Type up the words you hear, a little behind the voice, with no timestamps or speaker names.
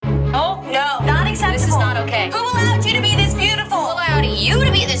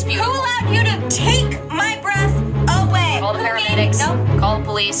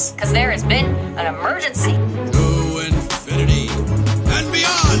because there has been an emergency. To infinity and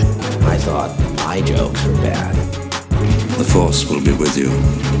beyond. I thought my jokes were bad. The Force will be with you,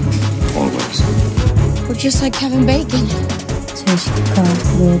 always. We're just like Kevin Bacon. 제시카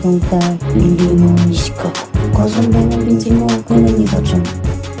외동딸 유리모 이시카 거선배는 빈티모 그놈이다 좀.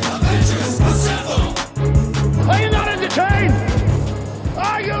 Are you not entertained?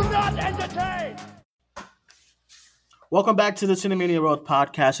 Are you not entertained? Welcome back to the Cinemania World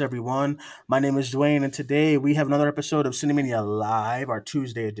Podcast, everyone. My name is Dwayne, and today we have another episode of Cinemania Live, our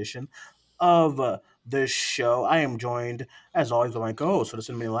Tuesday edition of the show. I am joined, as always, by my co-host for the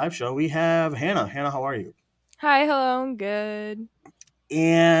Cinemania Live show. We have Hannah. Hannah, how are you? Hi, hello, I'm good.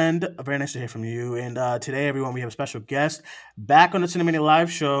 And very nice to hear from you. And today, everyone, we have a special guest. Back on the Cinemania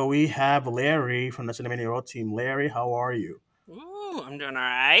Live show, we have Larry from the Cinemania World team. Larry, how are you? Ooh, I'm doing all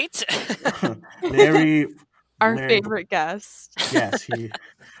right. Larry... Our favorite guest. Yes, he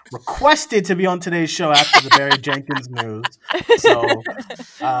requested to be on today's show after the Barry Jenkins news. So,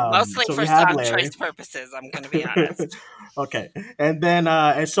 Mostly so for we have song Larry. choice purposes, I'm going to be honest. Okay, and then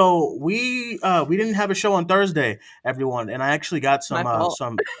and so we didn't have a show on Thursday, everyone, and I actually got some Hannah's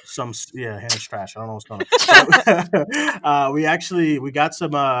trash. I don't know what's going on. We got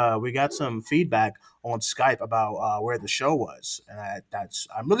some feedback on Skype about where the show was, and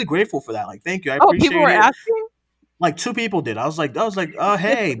I'm really grateful for that. Like, thank you, I appreciate it. People were asking. Like 2 people did. I was like,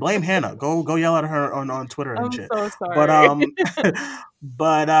 hey, blame Hannah. Go yell at her on Twitter and shit. I'm so sorry.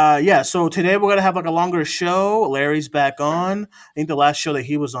 But yeah. So today we're gonna have like a longer show. Larry's back on. I think the last show that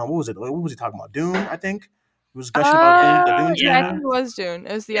he was on, what was it? What was he talking about? Dune, I think. He was gushing about the Dune. Yeah, I think it was Dune.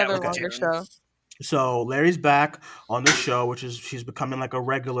 It was the other longer show. So Larry's back on the show, which is she's becoming like a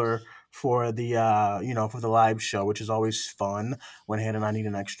regular for the for the live show, which is always fun when Hannah and I need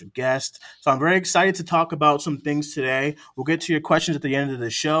an extra guest. So I'm very excited to talk about some things today. We'll get to your questions at the end of the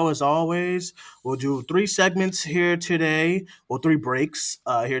show, as always. We'll do 3 segments here today, or 3 breaks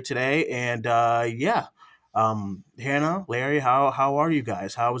here today, and Hannah, Larry, how are you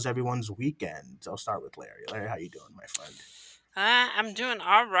guys? How was everyone's weekend? I'll start with Larry. Larry, how you doing, my friend? I'm doing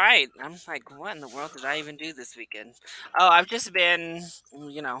all right. I'm like, what in the world did I even do this weekend? Oh, I've just been,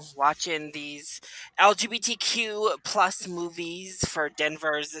 watching these LGBTQ plus movies for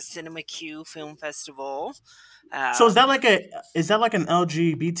Denver's Cinema Q Film Festival. So is that like an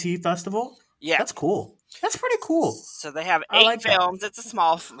LGBT festival? Yeah, that's cool. That's pretty cool. So they have 8 films. That. It's a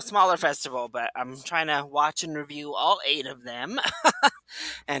smaller festival, but I'm trying to watch and review all 8 of them.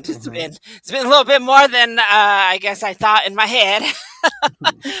 And it's been a little bit more than I guess I thought in my head.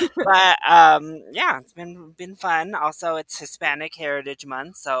 But it's been fun. Also, it's Hispanic Heritage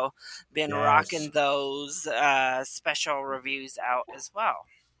Month, so been rocking those special reviews out as well.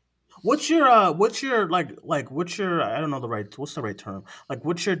 What's your I don't know what's the right term? Like,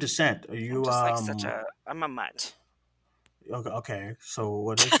 what's your descent? Are you I'm a mutt. Okay, so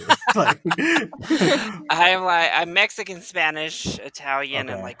what is it? I'm Mexican, Spanish, Italian,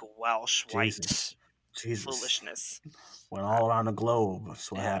 and like Welsh, Jesus. Foolishness. Went all around the globe.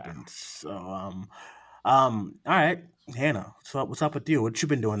 That's what happened. So all right, Hannah. So what's up with you? What you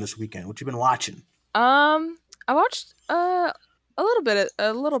been doing this weekend? What you been watching? I watched a little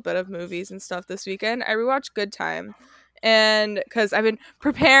bit of movies and stuff this weekend. I rewatched Good Time, and because I've been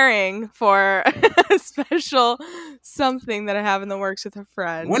preparing for a special something that I have in the works with a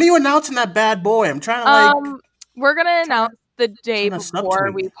friend. When are you announcing that bad boy? I'm trying to we're gonna announce the day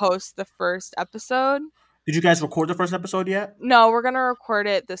before we post the first episode. Did you guys record the first episode yet? No, we're gonna record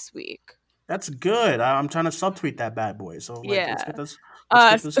it this week. That's good. I'm trying to subtweet that bad boy. So let's get this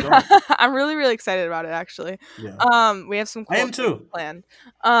going. I'm really, really excited about it, actually. Yeah. We have some cool I am too. planned.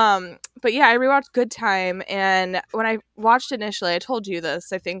 But yeah, I rewatched Good Time, and when I watched it initially, I told you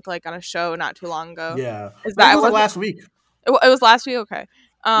this, I think, like on a show not too long ago. Yeah. Is that it was last week. It was last week. Okay.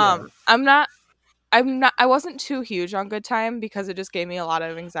 I wasn't too huge on Good Time because it just gave me a lot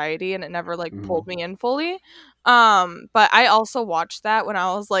of anxiety and it never pulled me in fully. But I also watched that when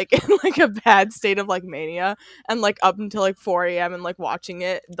I was like in like a bad state of like mania and like up until like 4 a.m. and like watching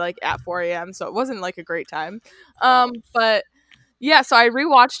it like at 4 a.m. So it wasn't like a great time. But yeah, so I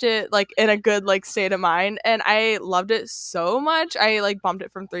rewatched it like in a good like state of mind and I loved it so much. I like bumped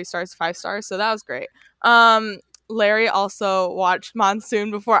it from 3 stars to 5 stars. So that was great. Larry also watched Monsoon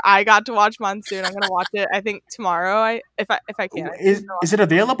before I got to watch Monsoon. I'm gonna watch it. I think tomorrow. If I can. Is it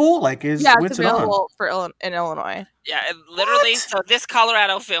available? Like, it's available in Illinois. Yeah, literally. So this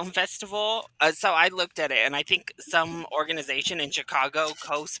Colorado Film Festival. So I looked at it, and I think some organization in Chicago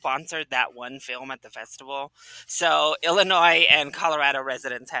co-sponsored that one film at the festival. So Illinois and Colorado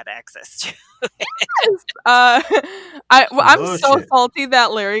residents had access to. I'm so Bullshit. salty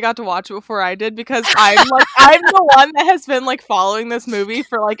that Larry got to watch it before I did because I'm the one that has been like following this movie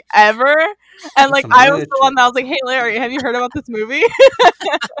for like ever, and like Some I was the bullshit. one that was like, "Hey Larry, have you heard about this movie?"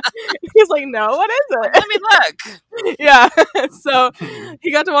 He's like, "No, what is it?" Let me look. Yeah, so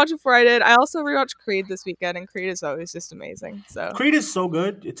he got to watch it before I did. I also rewatched Creed this weekend, and Creed is always just amazing. So Creed is so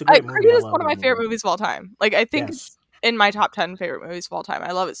good. It's a great movie. Creed I is love one of my that favorite movie. movies of all time. Like I think Yes. it's in my top 10 favorite movies of all time.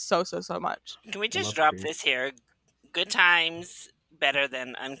 I love it so much. Can we just love drop Creed. this here? Good Times better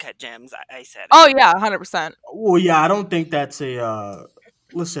than Uncut Gems. I said it. Oh yeah, 100%. Well, yeah, I don't think that's a.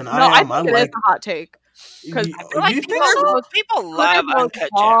 Listen, No, I I think it is like. a hot take. Because You, I feel like you think so? people love goes Uncut Gems.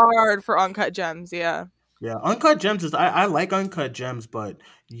 hard for Uncut Gems, yeah. Yeah, Uncut Gems is. I like Uncut Gems, but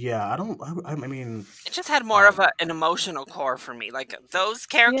yeah, I don't. I mean, It just had more of an emotional core for me. Like those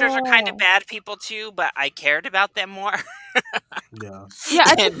characters are kind Yeah. of bad people too, but I cared about them more. yeah. Yeah,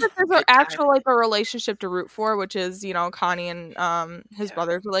 I think And that there's an Good Times. actual like a relationship to root for, which is, you know, Connie and his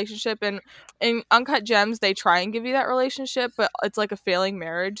brother's relationship. And in Uncut Gems they try and give you that relationship, but it's like a failing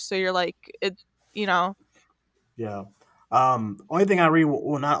marriage, so you're like it you know. Yeah. Only thing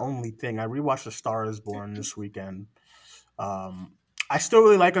not only thing, I rewatched A Star Is Born this weekend. Um, I still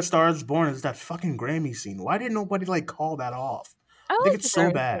really like A Star Is Born. Is that fucking Grammy scene? Why didn't nobody like call that off? I I think like the it's so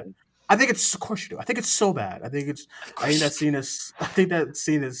Grammy bad. scene. I think it's, of course you do. I think it's so bad. I think that scene is. I think that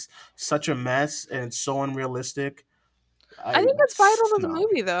scene is such a mess and it's so unrealistic. I think it's vital to the No.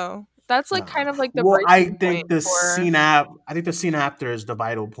 movie though. That's like No. kind of like the Well, I breaking think point for I think the scene after is the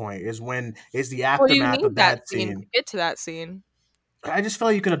vital point. Is the well, you aftermath need of that that scene to scene. get to that scene. I just felt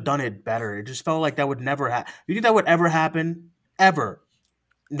like you could have done it better. It just felt like that would never happen. You think that would ever happen? Ever?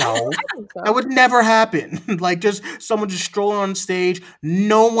 No, I think that so. would never happen. Like just someone just strolling on stage.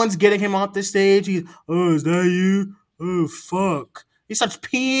 No one's getting him off the stage. He's, oh, is that you? Oh, fuck. He starts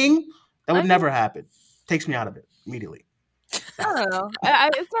peeing. That would I never happen. Takes me out of it immediately. don't know.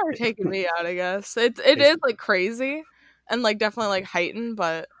 It's never taken me out, I guess. It is like crazy and like definitely like heightened,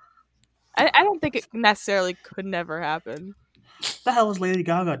 but I don't think it necessarily could never happen. What the hell is Lady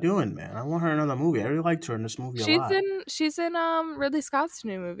Gaga doing, man? I want her in another movie. I really liked her in this movie a lot. She's in Ridley Scott's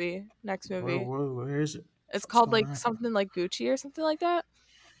new next movie. Where is it? It's What's called going like on? something like Gucci or something like that.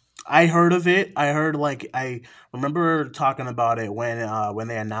 I heard of it. I remember talking about it when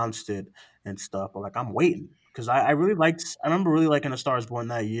they announced it and stuff. But like I'm waiting because I really liked. I remember really liking A Star Is Born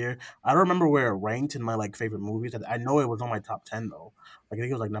that year. I don't remember where it ranked in my like favorite movies. I know it was on my top 10 though. Like I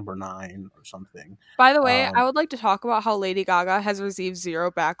think it was like number 9 or something. By the way, I Um, would like to talk about how Lady Gaga has received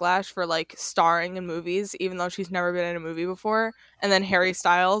zero backlash for like starring in movies, even though she's never been in a movie before. And then Harry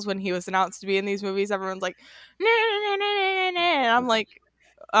Styles, when he was announced to be in these movies, everyone's like, nah, nah, nah, nah, nah, nah. And I'm like,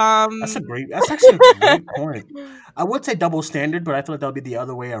 that's actually a great point. I would say double standard, but I feel like that would be the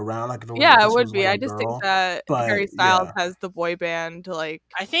other way around. Like yeah, if it this would was be. like I a just think girl. that But Harry Styles yeah, has the boy band like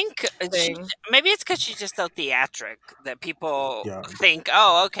I think thing. maybe it's because she's just so theatric that people yeah. think,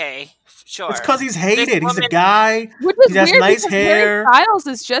 oh, okay, sure. It's because he's This hated. He's a woman, guy. Which He is has weird nice because Harry hair. Styles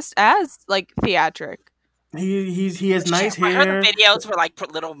is just as like theatric. He has nice but her hair. videos were like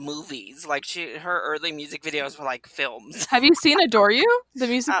little movies. Like her early music videos were like films. Have you seen Adore You? The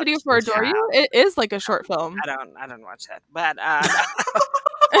music video for yes, Adore You? It is like a short film. I don't watch that, but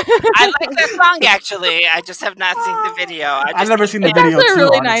I like that song actually. I just have not seen the video. I've never seen the It's video actually a too.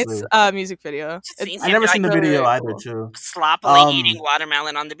 really Honestly, nice music video. Seen I him never seen the like video really either cool. too. sloppily Um, eating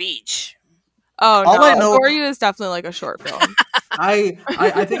watermelon on the beach. Oh All no, I know- Adore You is definitely like a short film. I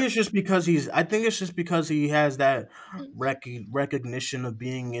think it's just because he has that recognition of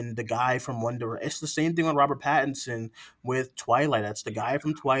being in the guy from One Direction. It's the same thing on Robert Pattinson with Twilight. That's the guy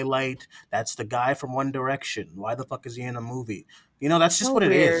from Twilight. That's the guy from One Direction. Why the fuck is he in a movie? You know, that's just So what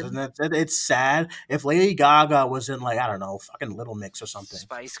it is, weird. and it's sad. If Lady Gaga was in like I don't know, fucking Little Mix or something,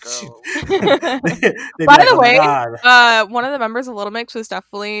 Spice Girls. they'd be By like, the "Oh my way, God." one of the members of Little Mix was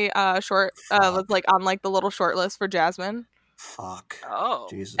definitely was like on like the little short list for Jasmine. Fuck. Oh,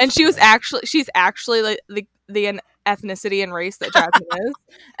 Jesus. And she's Christ. actually like the ethnicity and race that Jasmine is.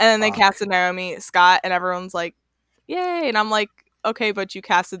 And then they Fuck. casted Naomi Scott, and everyone's like, "Yay!" And I'm like, "Okay, but you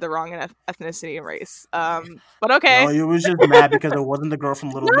casted the wrong ethnicity and race." But okay. No, you was just mad because it wasn't the girl from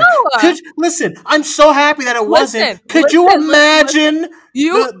Little Mix. No! Listen, I'm so happy that it wasn't. Could listen, you listen, imagine?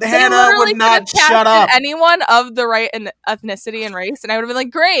 You The Hannah would not shut up. anyone of the right ethnicity and race, and I would have been like,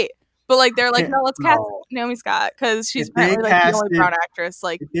 great. But like they're like, no, let's cast No. Naomi Scott because she's If they apparently like the only casted- brown actress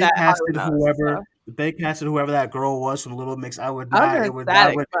like If they that casted Hollywood knows, whoever, so. If they casted whoever that girl was from Little Mix, I would I was not. gonna It would.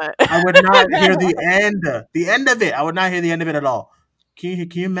 ecstatic, but I would not hear the end. The end of it. I would not hear the end of it at all. Can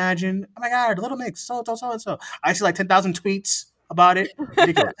you imagine? Oh my God, Little Mix, so and so. I see like 10,000 tweets about it.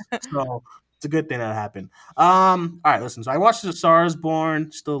 Ridiculous. So it's a good thing that happened. All right, listen. So I watched The Stars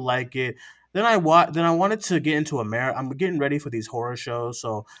Born. Still like it. Then I wanted to get into I'm getting ready for these horror shows,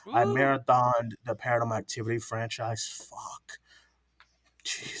 so I Ooh. marathoned the Paranormal Activity franchise. Fuck,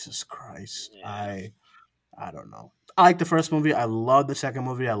 Jesus Christ. Yeah. I don't know. I like the first movie. I love the second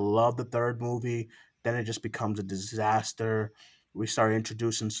movie. I love the third movie. Then it just becomes a disaster. We start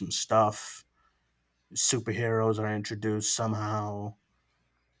introducing some stuff. Superheroes are introduced somehow.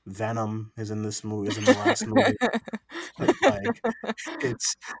 Venom is in this movie. Is in the last movie. Like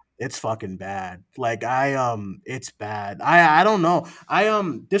it's it's fucking bad. Like it's bad. I don't know.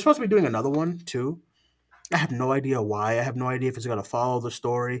 They're supposed to be doing another one too. I have no idea why. I have no idea if it's gonna follow the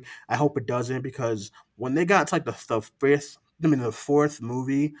story. I hope it doesn't because when they got to like the fourth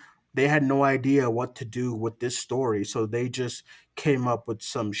movie, they had no idea what to do with this story. So they just came up with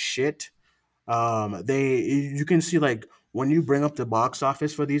some shit. They you can see like when you bring up the box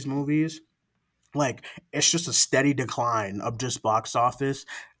office for these movies, like it's just a steady decline of just box office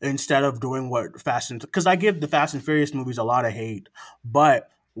instead of doing what Fast and because I give the Fast and Furious movies a lot of hate, but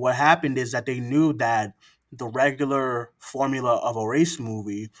what happened is that they knew that the regular formula of a race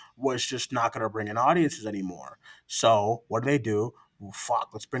movie was just not going to bring in audiences anymore. So what do they do? Well, fuck,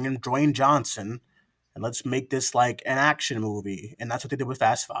 let's bring in Dwayne Johnson and let's make this like an action movie. And that's what they did with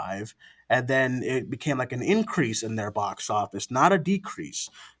Fast Five. And then it became like an increase in their box office, not a decrease.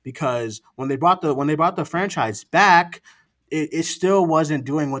 Because when they brought the franchise back, it still wasn't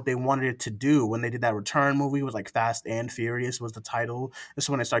doing what they wanted it to do. When they did that return movie, it was like Fast and Furious was the title. This is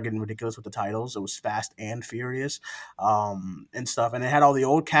when they started getting ridiculous with the titles. It was Fast and Furious, and stuff. And it had all the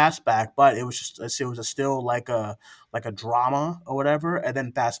old cast back, but it was still like a drama or whatever. And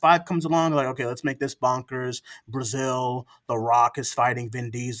then Fast Five comes along, like, okay, let's make this bonkers. Brazil, The Rock is fighting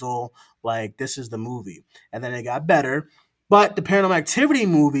Vin Diesel. Like, this is the movie. And then it got better. But the Paranormal Activity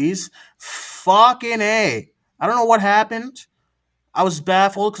movies, fucking A. I don't know what happened. I was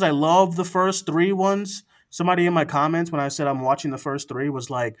baffled because I love the first three ones. Somebody in my comments when I said I'm watching the first three was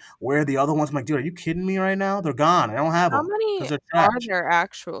like, "Where are the other ones?" I'm like, "Dude, are you kidding me right now? They're gone. I don't have how them because many they're are trash." there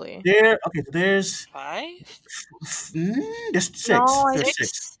actually? There's Five? there's No, six. I There's Six?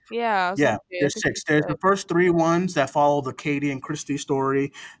 six. yeah, I was gonna Yeah, say I there's think six. it's There's the 6. first three ones that follow the Katie and Christy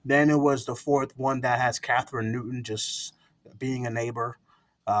story. Then it was the fourth one that has Catherine Newton just being a neighbor.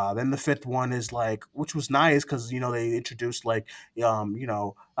 Then the fifth one is like, which was nice because they introduced like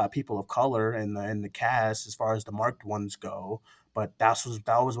people of color in the cast as far as the marked ones go. But that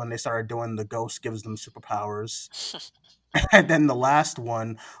was when they started doing the ghost gives them superpowers. And then the last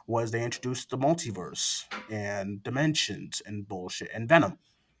one was they introduced the multiverse and dimensions and bullshit and Venom.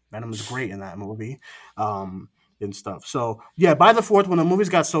 Venom is great in that movie, and stuff. So yeah, by the fourth one, the movies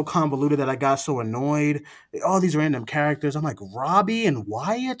got so convoluted that I got so annoyed. All these random characters. I'm like Robbie and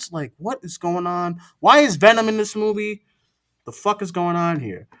Wyatt. Like, what is going on? Why is Venom in this movie? The fuck is going on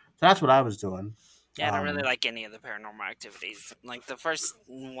here? So that's what I was doing. Yeah, I don't really like any of the Paranormal Activities. Like the first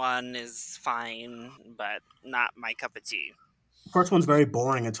one is fine, but not my cup of tea. First one's very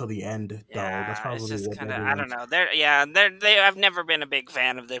boring until the end, though. That's Yeah, it's probably just what kind of I don't everyone's. know. They I've never been a big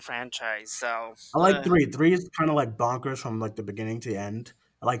fan of the franchise, so I like three. Three is kind of like bonkers from like the beginning to the end.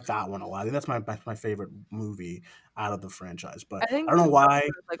 I like that one a lot. I think that's my favorite movie out of the franchise. But I I think don't the know first why.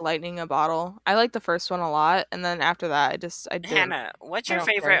 one is like lightning in a bottle. I like the first one a lot, and then after that, I didn't. Hannah, what's I your don't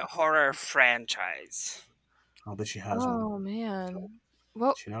care. favorite horror franchise? I don't think she has one. Oh man,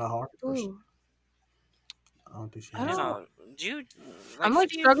 well, She's not a horror person. ooh, I don't think she I You has don't. one. know, do you I'm like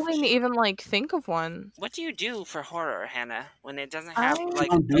like struggling to even like think of one. what do you do for horror, Hannah, when it doesn't I have She like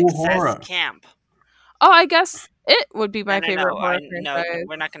don't do excess horror. camp? I guess it would be No, my no, favorite no. horror No, franchise.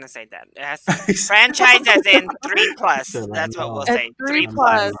 we're not gonna say that. It has He said franchise as in three he plus. said, That's what we'll no. At say. three Three No, no,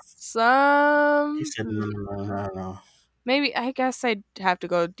 plus. no. plus, He said no, no, no, no, no. maybe I guess I'd have to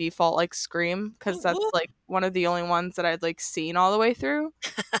go default like Scream because Woo, that's woo. like one of the only ones that I'd like seen all the way through.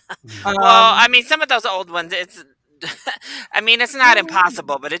 Mm. Well, I Um, mean, some of those old ones, it's. I mean, it's not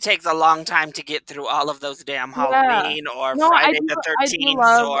impossible, but it takes a long time to get through all of those damn yeah. Halloween or No, Friday the I do 13th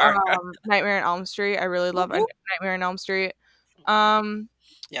love or. Nightmare on Elm Street. I really love Woo, Nightmare on Elm Street. Um,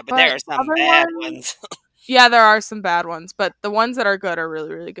 yeah, but but there are some other bad ones, ones. yeah, there are some bad ones, but the ones that are good are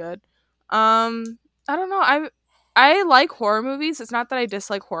really, really good. I don't know. I like horror movies. It's not that I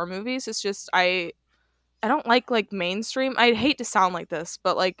dislike horror movies. It's just I don't like mainstream. I hate to sound like this,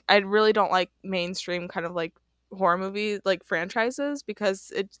 but like I really don't like mainstream kind of like horror movie like franchises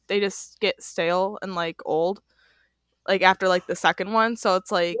because they just get stale and like old like after like the second one. So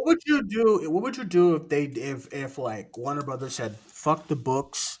it's like, What would you do? What would you do if like Warner Brothers said fuck the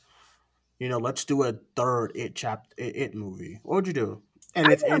books? Let's do a third it movie. What would you do? And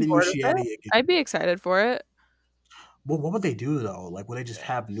I'd it's be on Andy board with it. Muschietti again. I'd be excited for it. Well, what would they do though? Like, would they just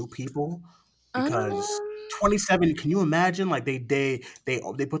have new people? Um, Because 27. Can you imagine? Like they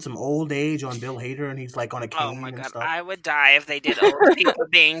put some old age on Bill Hader, and he's like on a Oh my cane and god, stuff. I would die if they did old people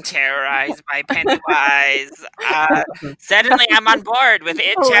being terrorized by Pennywise. Suddenly I'm on board with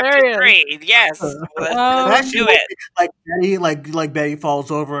it chapter hilarious. 3. Yes, That let's shit do would it. be like Betty, like Betty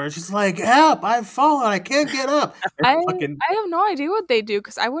falls over, and she's like, "Help! I've fallen. I can't get up." And I fucking I have no idea what they do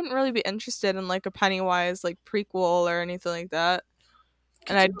because I wouldn't really be interested in like a Pennywise like prequel or anything like that.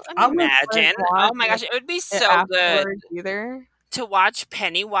 And I Could you I would. imagine? Oh watch my like, gosh, it would be it so good afterwards either. to watch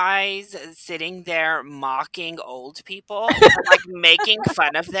Pennywise sitting there mocking old people and like making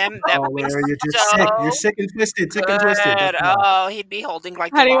fun of them. That Oh, would be Larry, you're just sick. You're so sick and twisted. Sick and twisted. good. That's why. Oh, he'd be holding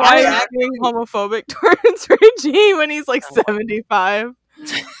like the Pennywise lobster. being homophobic towards Reggie when he's like 75.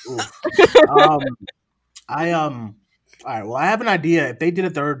 Oof. I All right. Well, I have an idea. If they did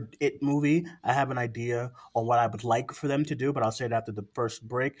a third It movie, I have an idea on what I would like for them to do, but I'll say it after the first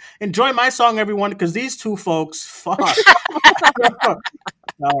break. Enjoy my song, everyone, because these two folks, fuck. I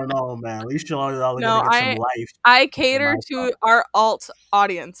don't know, man. At least you're all No, gonna get some life. I in cater my to song. our alt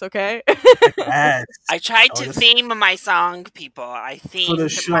audience, okay? Yes. I tried Oh, to yes. theme my song, people. I For the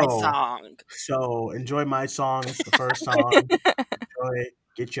themed my show. song. So enjoy my song. It's the first song. Enjoy it.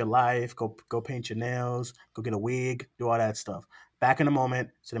 Get your life. Go paint your nails. Go get a wig. Do all that stuff. Back in a moment.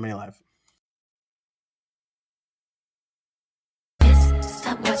 Cinemania Live.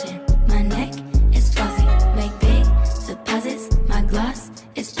 Stop watching. My neck is fuzzy. Make big deposits. My gloss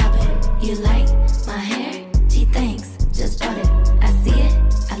is popping. You like my hair? Gee, thanks. Just bought it. I see it.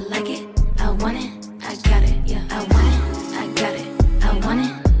 I like it. I want it. I got it. Yeah, I want it. I got it. I want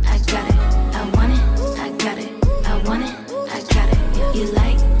it. I got it. I want it. I got it. I want it. I got it. Yeah. You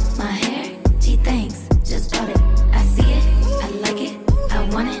like my hair? Gee, thanks. Just bought it. I see it. I like it. I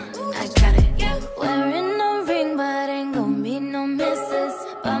want it. I got it. Yeah. Wearing no ring, but ain't gon' be no misses.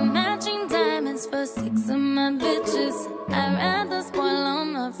 But matching diamonds for 6 of my bitches. I'd rather spoil all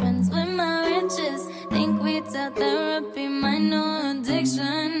my friends with my riches. Think retail therapy, my new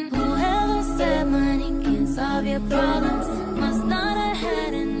addiction. Whoever said money can solve your problems must not have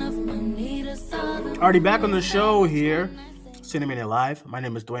had enough money to solve them. Already back on the show here. Cinemania Live. My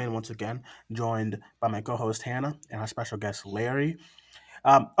name is Dwayne once again, joined by my co-host Hannah and our special guest Larry.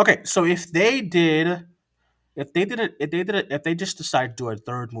 Okay, so if they just decide to do a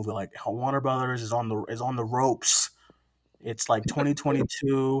third movie, like Warner Brothers is on the ropes. It's like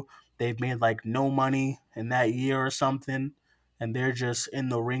 2022. They've made like no money in that year or something, and they're just in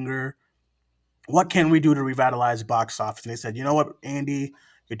the ringer. What can we do to revitalize box office? And they said, you know what, Andy,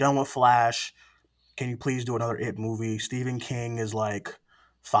 you're done with Flash. Can you please do another It movie? Stephen King is like,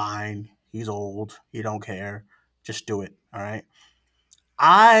 fine. He's old. He don't care. Just do it. All right.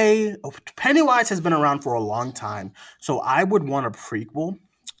 Pennywise has been around for a long time, so I would want a prequel.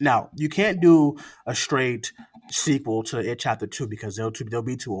 Now, you can't do a straight sequel to It Chapter 2 because they'll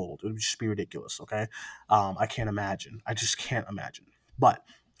be too old. It would just be ridiculous, okay? I can't imagine. I just can't imagine. But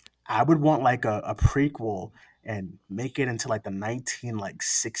I would want like a prequel and make it into like the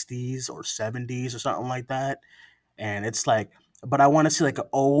 60s or 70s or something like that. And it's like, but I want to see like an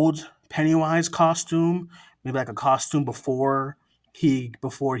old Pennywise costume, maybe like a costume before he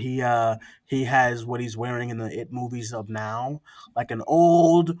has what he's wearing in the It movies of now, like an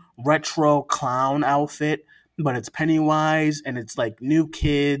old retro clown outfit, but it's Pennywise and it's like new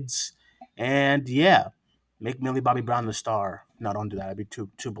kids, and yeah, make Millie Bobby Brown the star. No, don't do that. It'd be too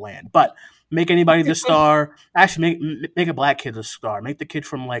bland. But make anybody the star. Actually, make a black kid the star. Make the kid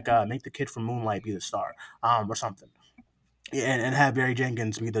from Moonlight be the star, or something. And have Barry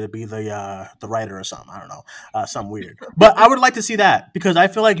Jenkins be the writer or something. I don't know, something weird. But I would like to see that because I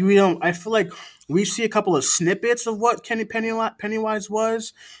feel like we see a couple of snippets of what Pennywise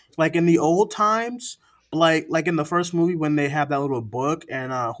was like in the old times, like in the first movie when they have that little book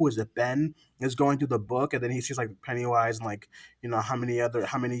and who is it, Ben is going through the book and then he sees like Pennywise and like how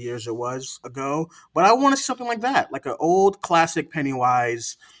many years it was ago. But I want to see something like that, like an old classic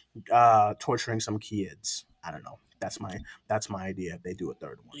Pennywise torturing some kids. I don't know. That's my idea if they do a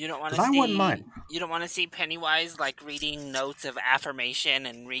third one. You don't want 'Cause to I wouldn't see. mind. You don't want to see Pennywise like reading notes of affirmation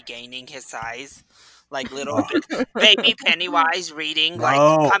and regaining his size, like little baby Pennywise reading, like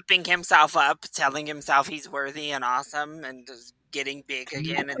No. pumping himself up, telling himself he's worthy and awesome, and just getting big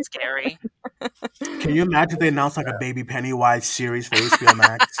again and scary. Can you imagine if they announced like a Baby Pennywise series for HBO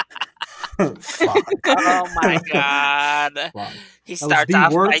Max? Fuck. Oh my god. Fuck. He That was starts the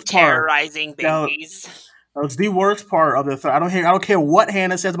off by worst part. terrorizing That, babies. that was the worst part of the. I don't care what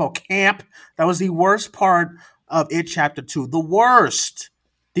Hannah says about camp. That was the worst part of It Chapter 2. The worst.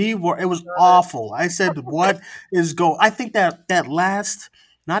 It was awful. I said, "What is go?" I think that last,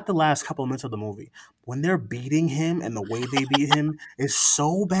 not the last couple of minutes of the movie, when they're beating him and the way they beat him is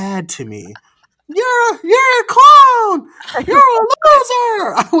so bad to me. You're a clown. You're a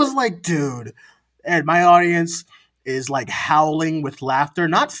loser. I was like, dude, and my audience is like howling with laughter,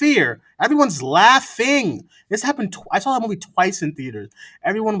 not fear. Everyone's laughing. This happened. I saw that movie twice in theaters.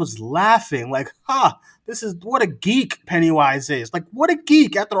 Everyone was laughing, like, "Ha! This is what a geek Pennywise is. Like, what a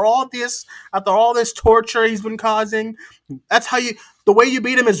geek after all this torture he's been causing. That's how you. The way you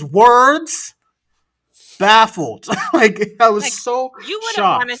beat him is words." Baffled. Like, I was Like, so you wouldn't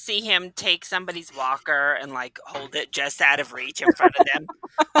shocked. want to see him take somebody's walker and like hold it just out of reach in front of them.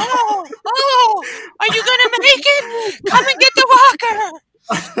 Oh, are you gonna make it? Come and get the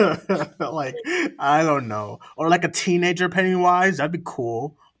walker. Like, I don't know. Or like a teenager Pennywise. That'd be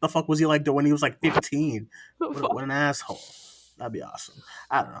cool. The fuck was he like when he was like 15? What an asshole. That'd be awesome.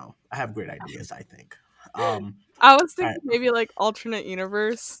 I don't know. I have great ideas, I think. I was all thinking right. maybe like alternate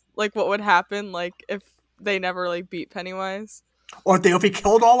universe, like what would happen like if they never like beat Pennywise. Or if he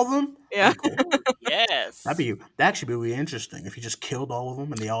killed all of them? Yeah. That'd be cool. Yes. That actually be really interesting if he just killed all of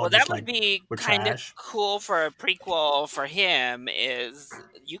them and they all Well, just that would like be were kind of trash. cool for a prequel for him. Is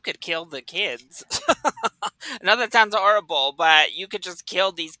you could kill the kids. I know that sounds horrible, but you could just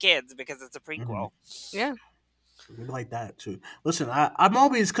kill these kids because it's a prequel. Yeah. Maybe like that too. Listen, I'm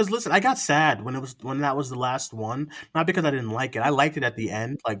always because listen, I got sad when that was the last one. Not because I didn't like it. I liked it at the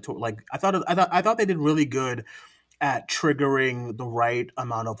end. I thought they did really good at triggering the right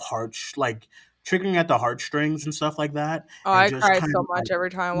amount of triggering at the heartstrings and stuff like that. Oh, And I just cry kind so of much like, every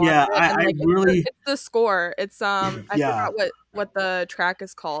time I watch yeah, it. And I like really it's the score. It's I yeah. forgot what the track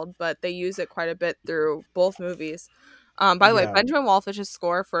is called, but they use it quite a bit through both movies. By the way, Yeah. Benjamin Wallfish's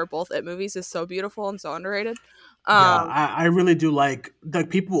score for both It movies is so beautiful and so underrated. Yeah, I really do like the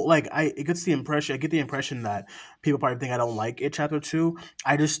people like I get the impression that people probably think I don't like It Chapter 2.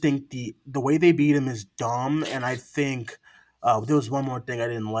 I just think the way they beat him is dumb, and I think there was one more thing I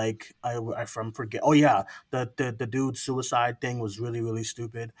didn't like. I from forget. Oh yeah, the dude's suicide thing was really really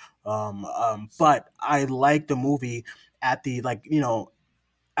stupid. But I like the movie at the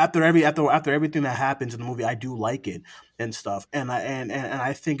after everything that happens in the movie, I do like it and stuff, and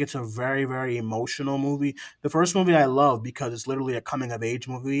I think it's a very very emotional movie. The first movie I love because it's literally a coming of age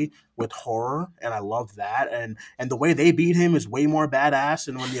movie with horror, and I love that. And the way they beat him is way more badass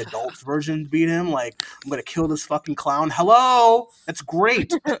than when the adult version beat him. Like, I'm gonna kill this fucking clown. Hello, that's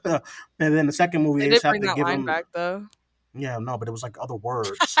great. And then the second movie They they did just have bring to that give line him. back though. Yeah, no, but it was like other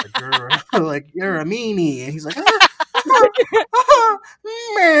words. Like you're a meanie, and he's like,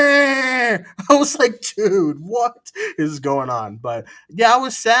 meh. I was like, dude, what is going on? But yeah, I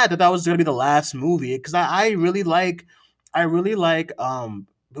was sad that was gonna be the last movie because I really like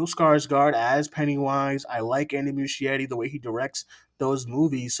Bill Skarsgård as Pennywise. I like Andy Muschietti the way he directs those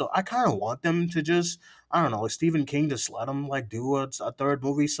movies, so I kind of want them to just I don't know, like Stephen King just let them like do a third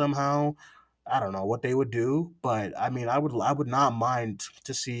movie somehow. I don't know what they would do, but I mean, I would not mind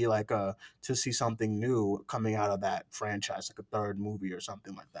to see to see something new coming out of that franchise, like a third movie or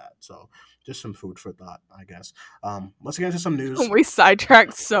something like that. So, just some food for thought, I guess. Let's get into some news. We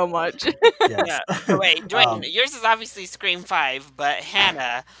sidetracked so much. Yes. Yeah. So wait, Dwayne, yours is obviously Scream 5, but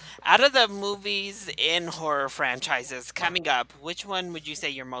Hannah, out of the movies in horror franchises coming up, which one would you say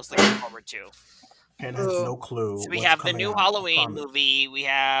you're most looking forward to? Hannah has no clue. So we what's have the coming new out, I Halloween promise. movie, we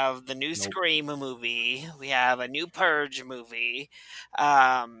have the new Scream movie, we have a new Purge movie.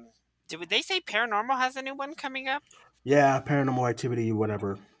 Did they say Paranormal has a new one coming up? Yeah, Paranormal Activity,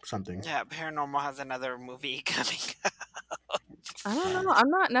 whatever, something. Yeah, Paranormal has another movie coming up. I don't know. I'm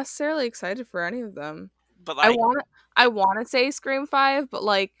not necessarily excited for any of them. But I like, want to say Scream 5, but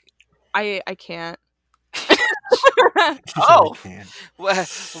like I can't. She said Oh. I can't.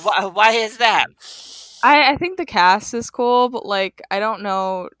 why is that? I think the cast is cool, but like I don't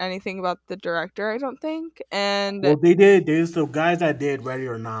know anything about the director, I don't think. And Well, they did. There's the guys that did Ready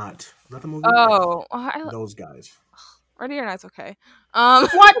or Not. Is that the movie? Those guys. Ready or Not's okay.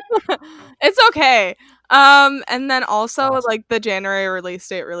 What? It's okay. And then also Awesome. like the January release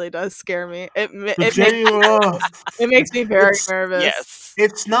date really does scare me. It It makes me very It's- nervous. Yes.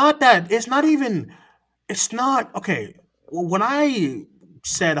 It's not that. It's not even. It's not okay. Well, when I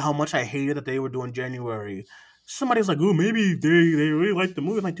said how much I hated that they were doing January somebody's like, "Oh, maybe they really like the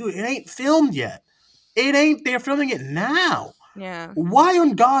movie." I'm like, dude, it ain't filmed yet. It ain't. They're filming it now. Yeah. Why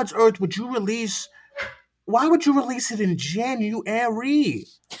on God's earth would you release? Why would you release it in January?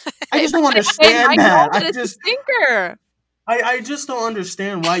 I just don't I understand know that. that it's a stinker. I just don't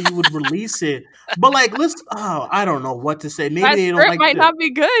understand why you would release it. But like, I don't know what to say. Maybe That they don't script like might the. not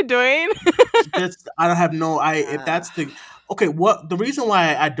be good, Dwayne. Just I don't have no. If that's the okay. What the reason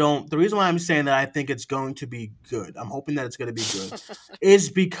why I don't. The reason why I'm saying that I think it's going to be good. I'm hoping that it's going to be good, is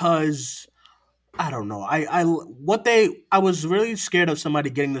because I don't know. I was really scared of somebody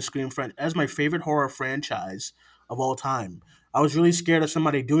getting the Scream as my favorite horror franchise of all time. I was really scared of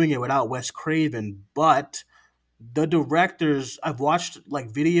somebody doing it without Wes Craven, but the directors, I've watched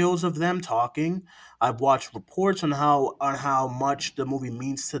like videos of them talking. I've watched reports on how much the movie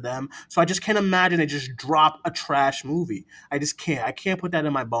means to them. So I just can't imagine they just drop a trash movie. I can't put that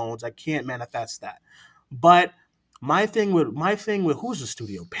in my bones. I can't manifest that. But my thing with who's the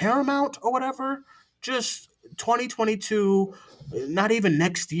studio? Paramount or whatever? Just 2022, not even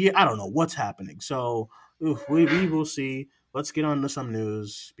next year. I don't know what's happening. So we will see. Let's get on to some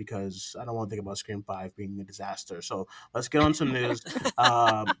news because I don't want to think about Scream 5 being a disaster. So let's get on some news.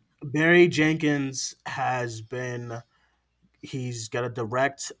 Barry Jenkins he's got to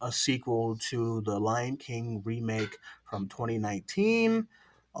direct a sequel to the Lion King remake from 2019.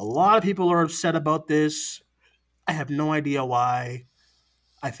 A lot of people are upset about this. I have no idea why.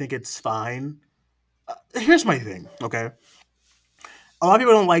 I think it's fine. Here's my thing, okay? A lot of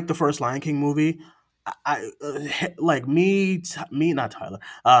people don't like the first Lion King movie. Like not Tyler.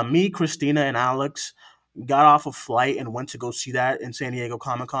 Me, Christina, and Alex got off a flight and went to go see that in San Diego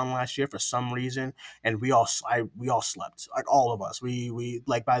Comic Con last year for some reason, and we all slept, like all of us. We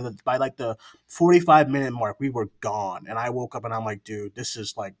like by like the 45-minute mark, we were gone, and I woke up and I'm like, dude, this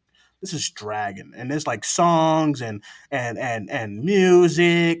is dragging, and there's like songs and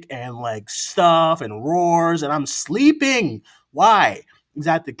music and like stuff and roars, and I'm sleeping. Why is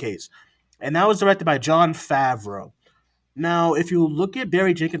that the case? And that was directed by Jon Favreau. Now, if you look at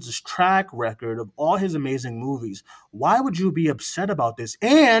Barry Jenkins' track record of all his amazing movies, why would you be upset about this?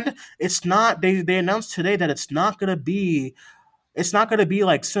 And it's not. They announced today that it's not going to be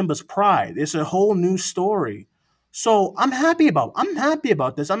like Simba's Pride. It's a whole new story. So I'm happy about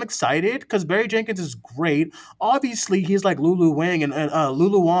this. I'm excited because Barry Jenkins is great. Obviously, he's like Lulu Wang and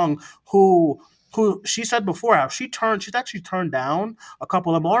Lulu Wong, who she said before how she's actually turned down a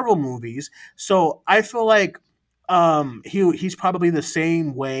couple of Marvel movies. So I feel like he's probably the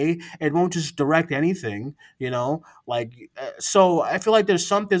same way and won't just direct anything, like so I feel like there's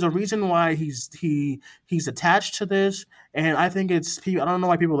a reason why he's attached to this, and I think I don't know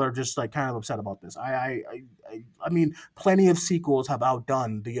why people are just like kind of upset about this. I mean, plenty of sequels have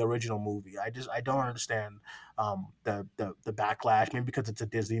outdone the original movie. I don't understand the backlash, maybe because it's a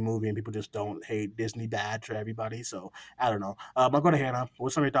Disney movie and people just don't hate Disney bad for everybody. So I don't know. I'll go to Hannah.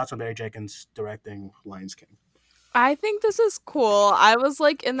 What's some of your thoughts on Barry Jenkins directing Lions King? I think this is cool. I was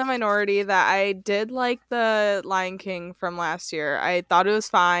like in the minority that I did like the Lion King from last year. I thought it was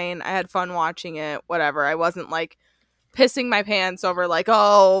fine. I had fun watching it, whatever. I wasn't like pissing my pants over like,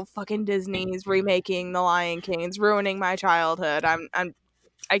 oh, fucking Disney's remaking the Lion King. It's ruining my childhood.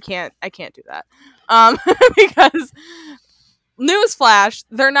 I can't do that. Because newsflash,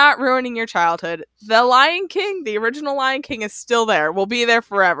 they're not ruining your childhood. The Lion King, the original Lion King, is still there. Will be there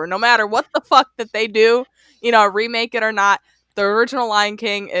forever. No matter what the fuck that they do, remake it or not, the original Lion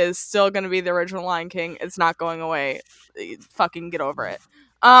King is still going to be the original Lion King. It's not going away. Fucking get over it.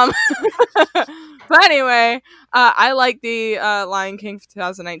 But anyway, I like the Lion King for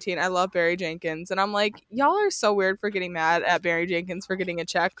 2019. I love Barry Jenkins, and I'm like, y'all are so weird for getting mad at Barry Jenkins for getting a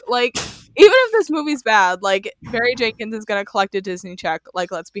check. Like, even if this movie's bad, like Barry Jenkins is gonna collect a Disney check.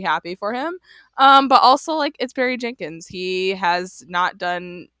 Like, let's be happy for him. But also, like, it's Barry Jenkins. He has not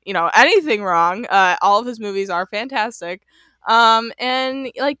done anything wrong. All of his movies are fantastic.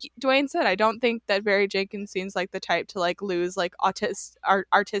 And like Dwayne said, I don't think that Barry Jenkins seems like the type to like lose like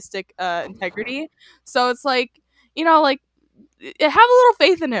artistic integrity. So it's like, like have a little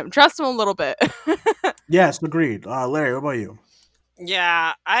faith in him, trust him a little bit. Yes, agreed. Larry, what about you?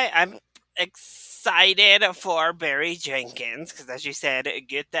 Yeah, I'm excited for Barry Jenkins because, as you said,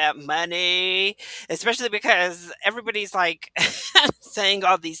 get that money. Especially because everybody's like saying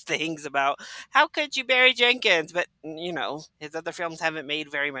all these things about how could you Barry Jenkins, but his other films haven't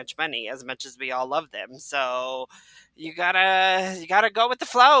made very much money as much as we all love them. So you gotta go with the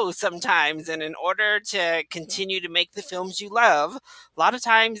flow sometimes, and in order to continue to make the films you love, a lot of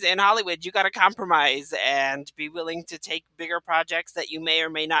times in Hollywood you gotta compromise and be willing to take bigger projects that you may or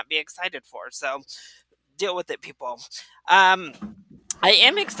may not be excited for. So deal with it, people. Um, I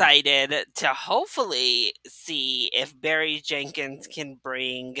am excited to hopefully see if Barry Jenkins can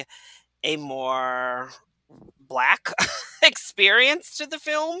bring a more black experience to the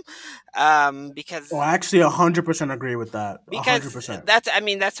film, Oh, because I actually 100% agree with that. 100%. that's, I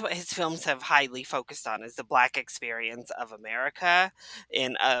mean, that's what his films have highly focused on, is the black experience of America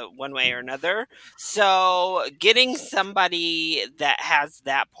in one way or another. So getting somebody that has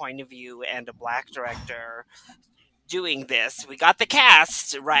that point of view and a black director doing this, we got the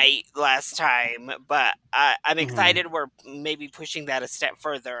cast right last time, but I'm Mhm. excited we're maybe pushing that a step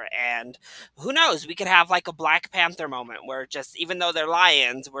further, and who knows, we could have like a Black Panther moment where, just even though they're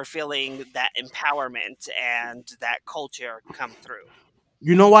lions, we're feeling that empowerment and that culture come through.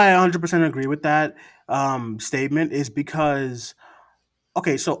 You know why I 100% agree with that statement is because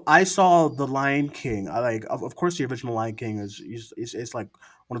okay, so I saw The Lion King. I like, of course, the original Lion King is like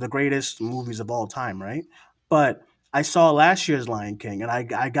one of the greatest movies of all time, right? But I saw last year's Lion King, and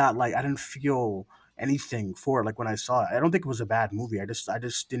I got like I didn't feel anything for it. Like when I saw it, I don't think it was a bad movie. I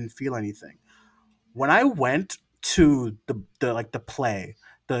just didn't feel anything. When I went to the like the play,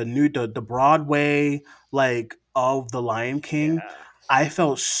 the Broadway like of The Lion King, Yeah. I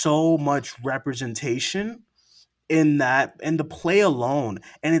felt so much representation in the play alone,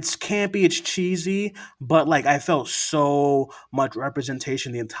 and it's campy, it's cheesy, but like I felt so much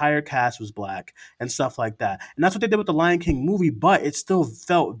representation. The entire cast was black and stuff like that, and that's what they did with the Lion King movie, but it still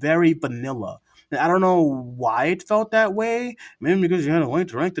felt very vanilla. And I don't know why it felt that way. Maybe because you had a white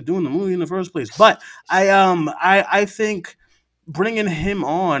director doing the movie in the first place. But I think bringing him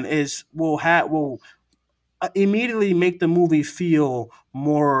on will immediately make the movie feel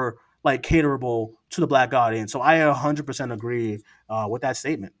more like caterable to the black audience. So I 100% agree with that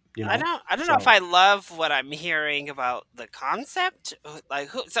statement. You know, I don't know if so I love what I'm hearing about the concept. Like,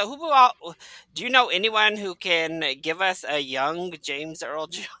 who all, do you know anyone who can give us a young James Earl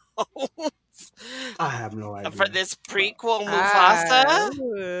Jones I have no for idea. this prequel Ah, Mufasa?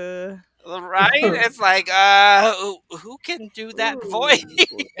 ooh, Right? It's like, who can do that voice?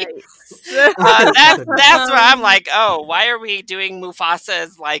 ooh, yikes. I That's why I'm like, oh, why are we doing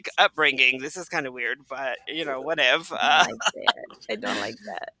Mufasa's like upbringing? This is kind of weird, but whatever. I don't like that. I don't like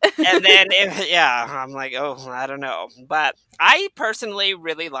that. And then, yeah, I'm like, oh, I don't know, but I personally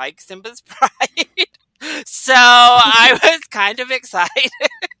really like Simba's Pride, so I was kind of excited,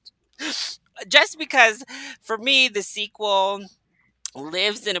 just because for me the sequel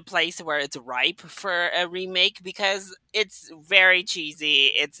lives in a place where it's ripe for a remake, because it's very cheesy.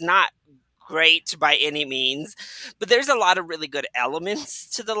 It's not great by any means, but there's a lot of really good elements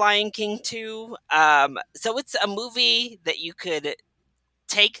to The Lion King too. So it's a movie that you could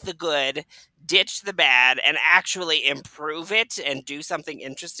take the good, ditch the bad, and actually improve it and do something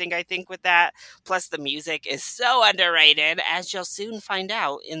interesting, I think, with that. Plus, the music is so underrated, as you'll soon find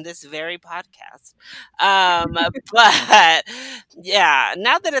out in this very podcast. But yeah,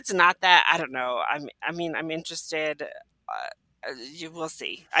 now that it's not that, I don't know. I'm interested. You will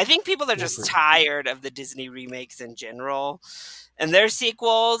see. I think people are we'll just see. tired of the Disney remakes in general, and their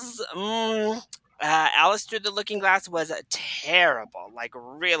sequels. Alice Through the Looking Glass was terrible, like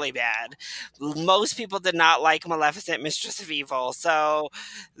really bad. Most people did not like Maleficent, Mistress of Evil, so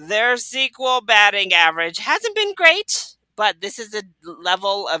their sequel batting average hasn't been great. But this is a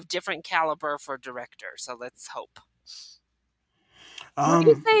level of different caliber for director, so let's hope. When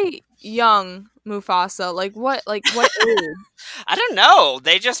you Um, say young Mufasa, like what age? I don't know.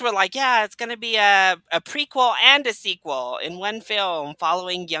 They just were like, yeah, it's going to be a prequel and a sequel in one film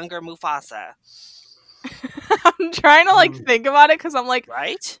following younger Mufasa, I'm trying to like um, think about it because I'm like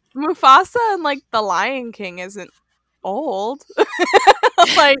right? Mufasa and like the Lion King isn't old.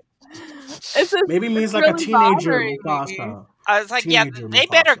 Like maybe it's means like a really teenager bothering me. Mufasa. I was like, yeah, Teenager they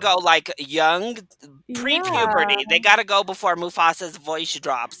better Mufasa. go like young, Yeah. pre-puberty. They got to go before Mufasa's voice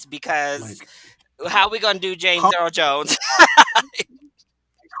drops, because Like how we gonna do James co- Earl Jones,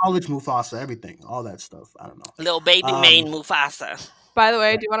 college Mufasa, everything, all that stuff. I don't know. little baby Um, main Mufasa? By the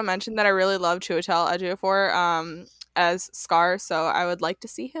way, I right. do want to mention that I really love Chiwetel Ejiofor as Scar, so I would like to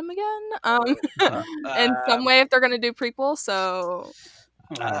see him again. Okay. In some Um, way if they're gonna do prequels, so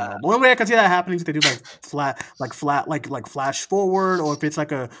uh, But one way I can see that happening is they do like flash forward, or if it's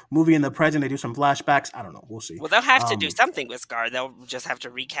like a movie in the present, they do some flashbacks. I don't know. We'll see. well, they'll have to do Um, something with Scar. They'll just have to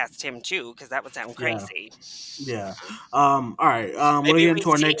recast him too, because that would sound yeah, crazy. yeah. All right. We're Maybe getting we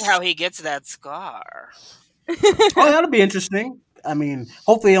into our see next. how he gets that scar. Oh, that'll be interesting. I mean,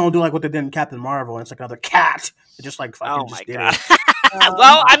 hopefully they don't do like what they did in Captain Marvel, and it's like another cat. They just like Oh fucking my just did god. it.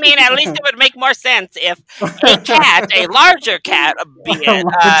 Well, I mean, at least it would make more sense if a larger cat, be it,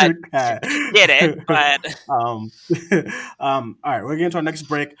 larger cat. did it. But all right, we're getting to our next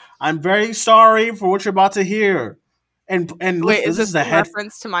break. I'm very sorry for what you're about to hear. And Wait, listen, is this a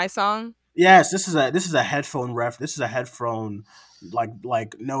reference to my song? Yes, this is a headphone ref. This is a headphone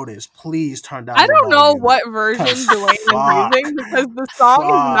like notice. Please turn down. I don't know volume. what version Dwayne is using because the song is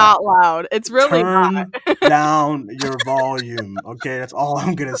not loud. It's really Turn not. down your volume. Okay, that's all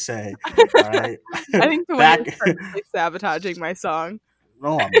I'm gonna say. All right. I think Dwayne is purposely sabotaging my song.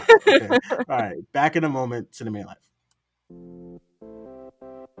 No, I'm not. Okay. All right. Back in a moment. Cinemania Live.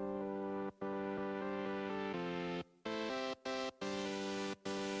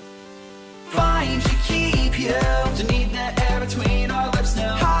 Find you, keep you. Don't need that air between our lips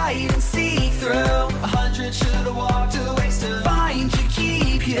now. Hide and see through. 100 should have walked away still. Find you,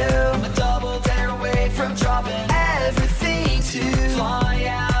 keep you. I'm a double dare away from dropping everything to fly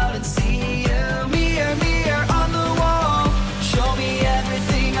out and see you. Mirror, mirror on the wall. Show me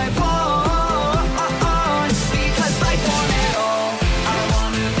everything I want. Because I want it all. I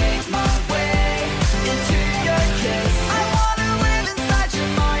want to make my way into your kiss. I want to live inside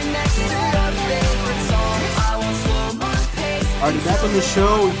your mind next to your favorite song. I won't slow my pace. Alright, back on the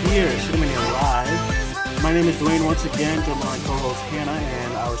show here, Cinemania Live. My name is Dwayne once again, joined by my co-host Hannah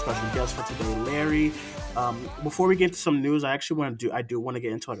and our special guest for today, Larry. Before we get to some news, I do want to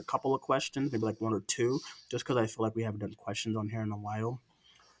get into like a couple of questions, maybe like one or two, just because I feel like we haven't done questions on here in a while.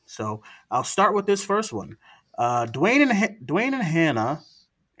 So I'll start with this first one. Dwayne and Hannah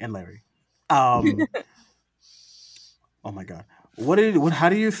and Larry. Oh my God. How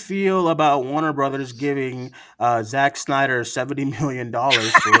do you feel about Warner Brothers giving Zack Snyder $70 million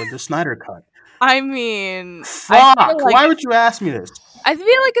for the Snyder Cut? I mean, Fuck! Why would you ask me this? I feel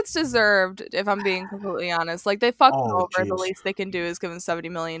like it's deserved, if I'm being completely honest. Like, they fucked him over. Geez. The least they can do is give him $70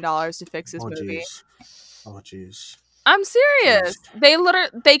 million to fix his movie. Geez. Oh, jeez. I'm serious.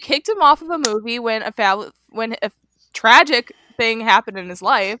 Jeez. They kicked him off of a movie when a tragic thing happened in his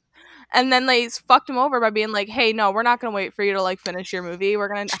life, and then they fucked him over by being like, "Hey, no, we're not gonna wait for you to like finish your movie. We're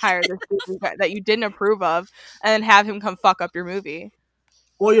gonna hire this dude that you didn't approve of, and then have him come fuck up your movie."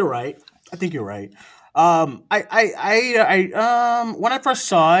 Well, you're right. I think you're right. When I first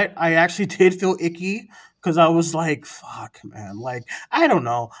saw it, I actually did feel icky because I was like, "Fuck, man!" Like, I don't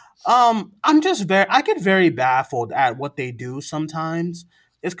know. I get very baffled at what they do sometimes.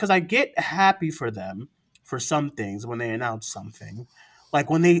 It's because I get happy for them for some things when they announce something. Like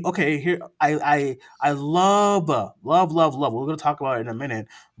when I love. We're gonna talk about it in a minute,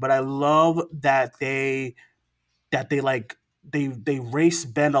 but I love that they like they race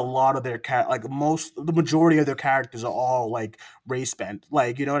bend a lot of their the majority of their characters are all like race bent,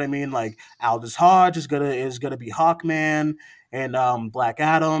 like, you know what I mean, like Aldous Hodge is gonna be Hawkman, and Black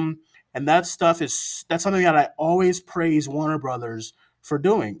Adam, and that's something that I always praise Warner Brothers for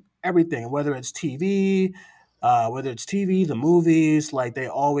doing. Everything, whether it's TV, the movies, like they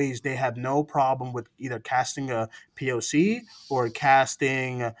have no problem with either casting a POC or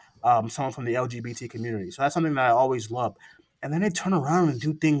casting someone from the LGBT community. So that's something that I always love. And then they turn around and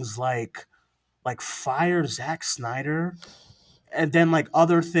do things like fire Zack Snyder, and then like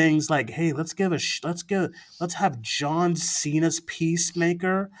other things like, hey, let's have John Cena's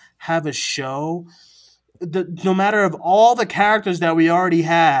Peacemaker have a show. No matter of all the characters that we already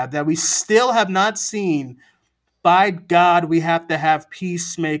have that we still have not seen, by God, we have to have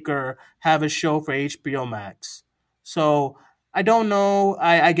Peacemaker have a show for HBO Max. So I don't know.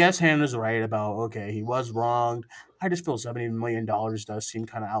 I guess Hannah's right about, okay, he was wronged. I just feel $70 million does seem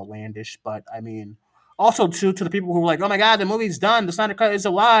kind of outlandish. But I mean, also to the people who were like, oh my God, the movie's done. The Snyder Cut is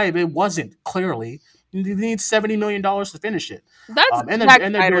alive. It wasn't, clearly. You need $70 million to finish it. That's Zack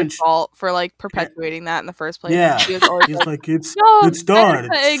Snyder's fault for like perpetuating that in the first place. Yeah, he's like, it's done.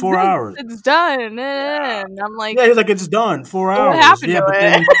 It's 4 hours. It's done. And I'm like, yeah, he's like, it's done. 4 hours. What happened to but it?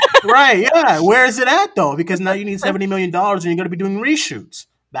 Then, right? Yeah, where is it at though? Because now you need $70 million and you're going to be doing reshoots.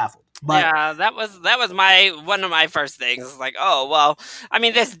 Baffled. But, yeah, that was one of my first things. It's like, oh well, I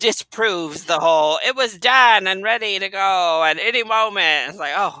mean, this disproves the whole it was done and ready to go at any moment. It's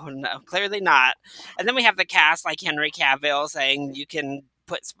like, oh no, clearly not. And then we have the cast like Henry Cavill saying you can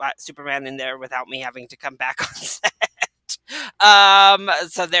put Superman in there without me having to come back on set.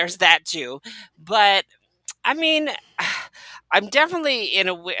 So there's that too. But I mean, I'm definitely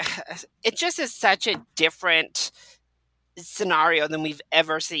it just is such a different scenario than we've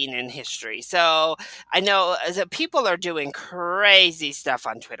ever seen in history. So I know that people are doing crazy stuff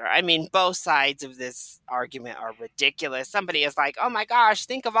on Twitter. I mean, both sides of this argument are ridiculous. Somebody is like, "Oh my gosh,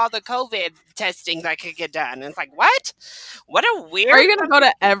 think of all the COVID testing that could get done." And it's like, what? What a weird. Are you gonna go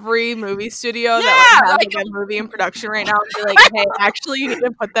to every movie studio that Yeah, has like a movie in production right now and be like, "Hey, actually, you need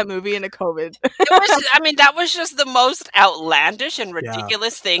to put that movie into COVID"? that was just the most outlandish and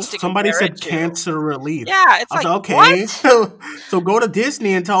ridiculous thing to Somebody compare said it to. cancer relief. Yeah, it's I was like, okay. what? So go to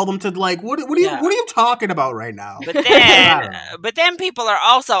Disney and tell them to like what are you talking about right now? But then people are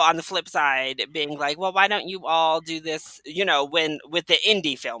also on the flip side being like, well, why don't you all do this, when with the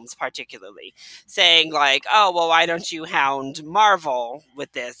indie films particularly, saying like, oh, well, why don't you hound Marvel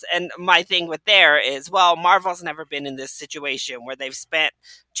with this? And my thing with there is, well, Marvel's never been in this situation where they've spent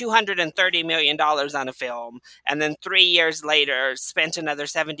 $230 million on a film and then 3 years later spent another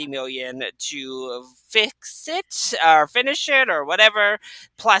 $70 million to fix it or finish it or whatever,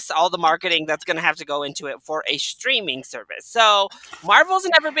 plus all the marketing that's going to have to go into it for a streaming service. So Marvel's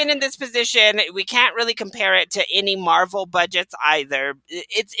never been in this position. We can't really compare it to any Marvel budgets either.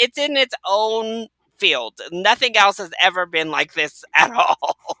 It's in its own field. Nothing else has ever been like this at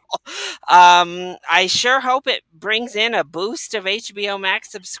all. I sure hope it brings in a boost of HBO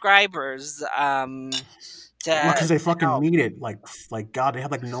Max subscribers. Because they fucking need it. Like God, they have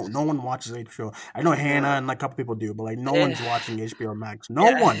like no one watches HBO. I know Hannah and like a couple people do, but like no one's watching HBO Max. No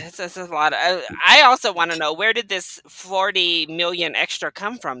one. It's a lot. I also want to know, where did this 40 million extra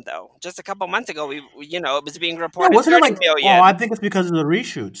come from, though? Just a couple months ago, it was being reported. Wasn't it 30 like? million. Oh, I think it's because of the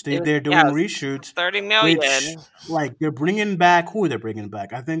reshoots. They're doing reshoots. 30 million. Which, like, they're bringing back. Who are they bringing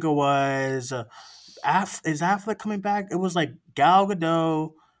back? I think it was. Is Affleck coming back? It was like Gal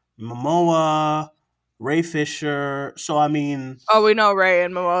Gadot, Momoa, Ray Fisher. So I mean, we know Ray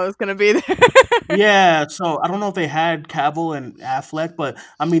and Momoa is gonna be there. Yeah, so I don't know if they had Cavill and Affleck, but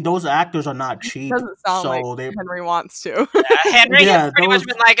I mean those actors are not cheap. Doesn't sound so like Henry wants to. Henry has pretty much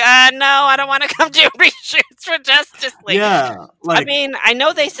been like, no, I don't want to come do reshoots for Justice League. Yeah, I mean, I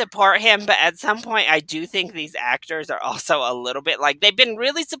know they support him, but at some point, I do think these actors are also a little bit like, they've been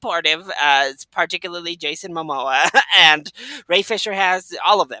really supportive, particularly Jason Momoa and Ray Fisher has,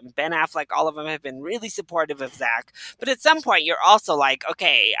 all of them, Ben Affleck, all of them have been really supportive of Zach. But at some point, you're also like,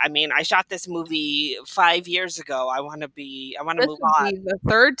 okay, I mean, I shot this movie 5 years ago. I want to move on. The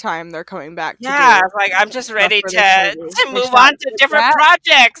third time they're coming back. Yeah, like I'm just ready to move on to different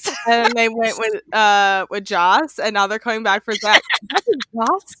projects. And they went with Joss, and now they're coming back for Zach. That's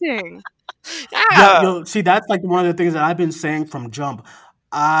exhausting. Yeah, see, that's like one of the things that I've been saying from jump.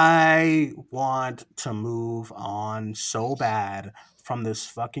 I want to move on so bad from this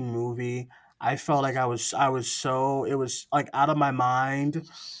fucking movie. I felt like I was so, it was like out of my mind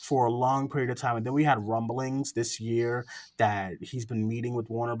for a long period of time. And then we had rumblings this year that he's been meeting with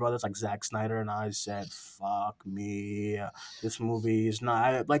Warner Brothers, like Zack Snyder, and I said, fuck me. This movie is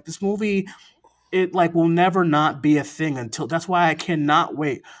not, like, this movie, it like will never not be a thing until, that's why I cannot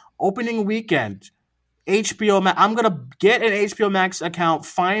wait. Opening weekend, HBO Max. I'm gonna get an HBO Max account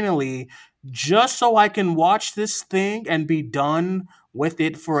finally, just so I can watch this thing and be done with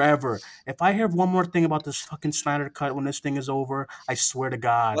it forever. If I hear one more thing about this fucking Snyder Cut when this thing is over, I swear to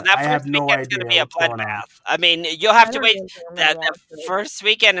God, well, that I have no idea. Going to be a bloodbath. I mean, you'll have to wait. That first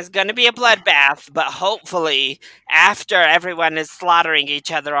weekend is going to be a bloodbath, but hopefully, after everyone is slaughtering each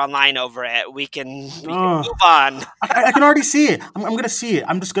other online over it, we can move on. I can already see it. I'm going to see it.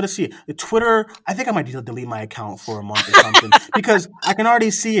 I'm just going to see it. The Twitter, I think I might need to delete my account for a month or something because I can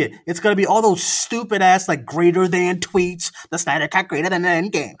already see it. It's going to be all those stupid ass like greater than tweets. The Snyder Cut greater than the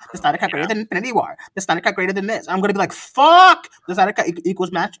Endgame. The Snyder Cut greater than Infinity War. The Snyder Cut greater than this. I'm going to be like, fuck! The Snyder Cut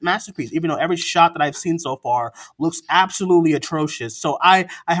equals masterpiece, even though every shot that I've seen so far looks absolutely atrocious. So I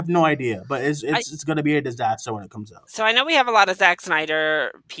have no idea, but it's going to be a disaster when it comes out. So I know we have a lot of Zack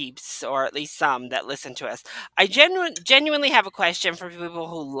Snyder peeps, or at least some that listen to us. I genuinely have a question for people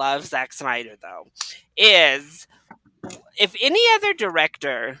who love Zack Snyder, though, is, if any other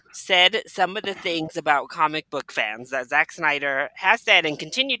director said some of the things about comic book fans that Zack Snyder has said and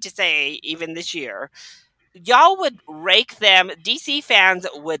continued to say even this year, y'all would rake them. DC fans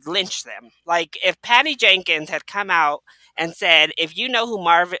would lynch them. Like, if Patty Jenkins had come out and said, if you know who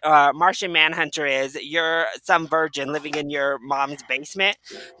Martian Manhunter is, you're some virgin living in your mom's basement,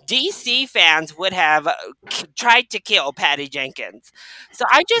 DC fans would have tried to kill Patty Jenkins. So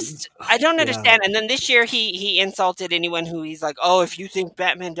I don't understand. And then this year he insulted anyone who he's like, oh, if you think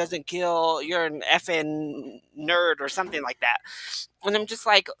Batman doesn't kill, you're an effing nerd or something like that. And I'm just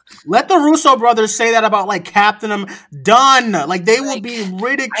like, let the Russo brothers say that about like Captain. Done. Like they will like, be I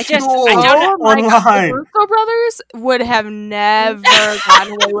ridiculed don't know. Oh my god, the online. Russo brothers would have never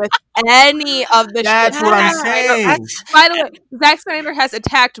gotten away with any of the shit That's what I'm Zack Snyder. saying. By the way, Zack Snyder has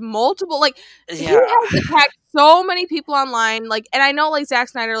attacked multiple, like he Yeah. has attacked so many people online. Like, and I know like Zack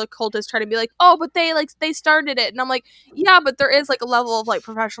Snyder, like cultists, try to be like, oh, but they started it, and I'm like, yeah, but there is like a level of like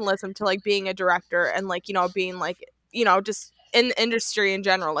professionalism to like being a director and like being like just in the industry in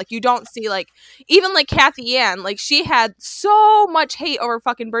general. Like you don't see like even like Kathy Ann, like she had so much hate over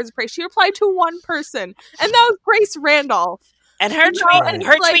fucking Birds of Prey. She replied to one person, and that was Grace Randolph. And her tweet, And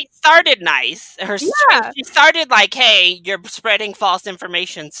her it's like, tweet started nice. Yeah. She started like, "Hey, you're spreading false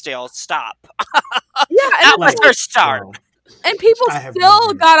information. Still, stop." Yeah, and That it's was like, her start. Bro, and people I have still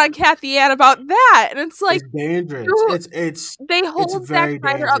no got on Kathy Ann about that, and it's like, it's dangerous. dude, It's they hold Zack very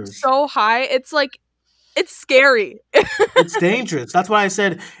Snyder up dangerous. so high. It's like, it's scary. It's dangerous. That's why I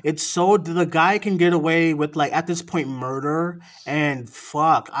said it's so the guy can get away with like at this point murder and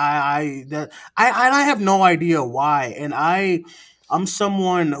fuck. I have no idea why. And I'm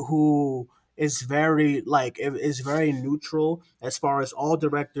someone who is very like is very neutral as far as all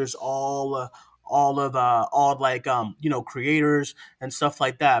directors, all like creators and stuff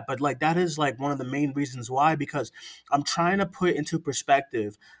like that. But like that is like one of the main reasons why, because I'm trying to put into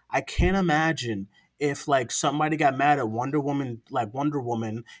perspective. I can't imagine if like somebody got mad at Wonder Woman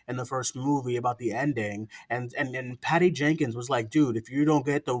in the first movie about the ending, and Patty Jenkins was like, dude, if you don't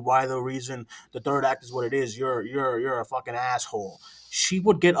get the reason the third act is what it is, you're a fucking asshole. She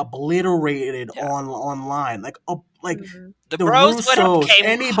would get obliterated online, like The the bros would have Russos, came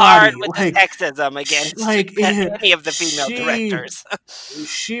anybody, hard with like the sexism against like any of the female she directors.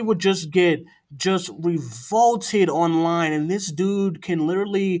 she would just get revolted online, and this dude can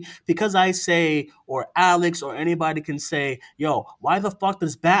literally, because I say, or Alex or anybody can say, yo, why the fuck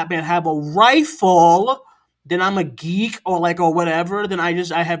does Batman have a rifle? Then I'm a geek or whatever. Then I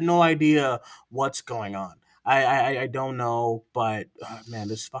have no idea what's going on. I don't know, but man,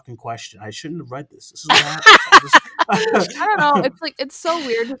 this fucking question. I shouldn't have read this. This is what happens. I don't know. It's like, it's so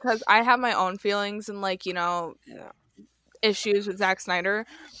weird because I have my own feelings and like issues with Zack Snyder,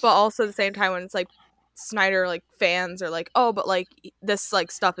 but also at the same time when it's like Snyder like fans are like, oh, but like this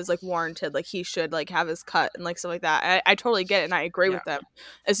like stuff is like warranted, like he should like have his cut and like stuff like that. I totally get it and I agree with them.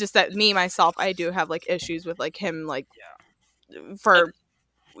 It's just that myself, I do have like issues with like him like for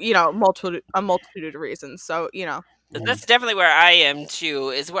a multitude of reasons. So That's definitely where I am too,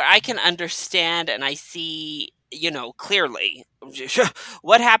 is where I can understand and I see, clearly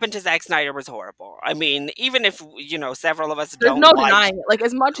what happened to Zack Snyder was horrible. I mean, even if, several of us there's don't no like, denying it. Like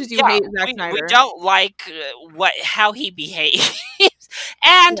as much as you hate Zack Snyder, we don't like how he behaves.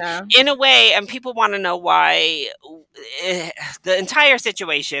 And in a way, and people want to know why the entire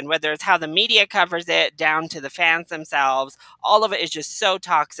situation, whether it's how the media covers it, down to the fans themselves, all of it is just so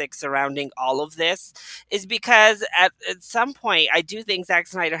toxic surrounding all of this, is because at some point, I do think Zack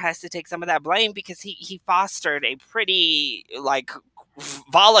Snyder has to take some of that blame, because he fostered a pretty, like,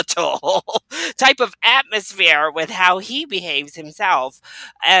 volatile type of atmosphere with how he behaves himself.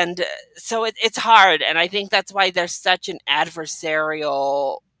 And so it's hard, and I think that's why there's such an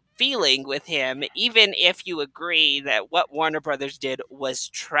adversarial feeling with him, even if you agree that what Warner Brothers did was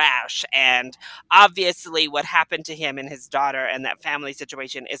trash, and obviously what happened to him and his daughter and that family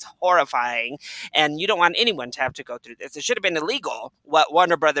situation is horrifying, and you don't want anyone to have to go through this. It should have been illegal what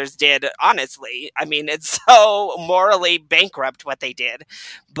Warner Brothers did, honestly. I mean, it's so morally bankrupt what they did,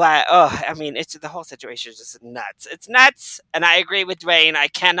 but it's the whole situation is just nuts. It's nuts, and I agree with Dwayne. I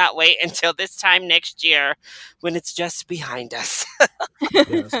cannot wait until this time next year when it's just behind us.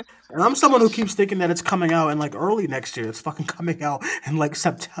 Yes. And I'm someone who keeps thinking that it's coming out in like early next year. It's fucking coming out in like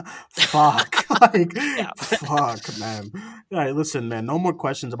September. Fuck. Fuck, man. All right, listen, man. No more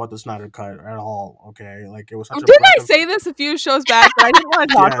questions about the Snyder Cut at all. Okay, like it was such a didn't I say this a few shows back that I didn't want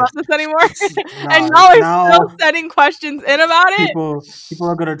to talk about this anymore? And now we're still setting questions in about it. People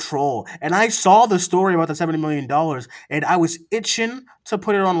are gonna troll. And I saw the story about the $70 million, and I was itching to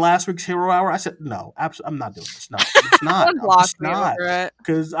put it on last week's Hero Hour. I said, no, I'm not doing this. No, it's not. Block me over it.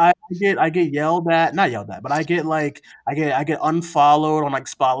 Because I get yelled at, not yelled at, but I get unfollowed on like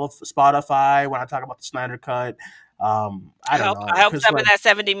Spotify when I talk about the Snyder Cut. I don't know. I hope some of that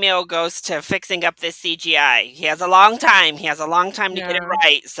 70 mil goes to fixing up this CGI. He has a long time. To get it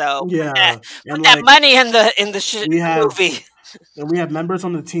right. So put that money in the movie. And we have members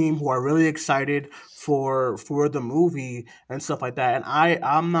on the team who are really excited for the movie and stuff like that. And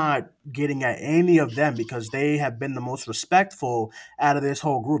I'm not getting at any of them because they have been the most respectful out of this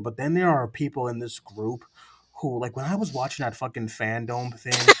whole group. But then there are people in this group who, like, when I was watching that fucking fandom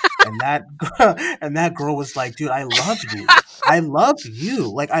thing, and that girl was like, "Dude, I love you. I love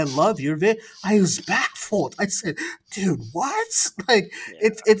you. Like, I love your vid." I was baffled. I said, "Dude, what?" Like,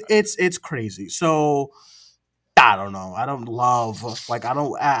 it's crazy. So I don't know. I don't love, like, I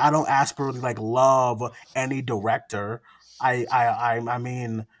don't aspirate like love any director. I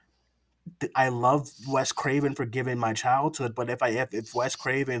mean, I love Wes Craven for giving my childhood, but if Wes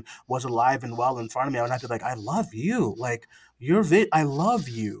Craven was alive and well in front of me, I would have to be like, I love you, like I love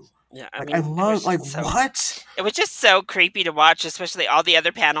you, Yeah, I like I mean, love, like what? it was just so creepy to watch, especially all the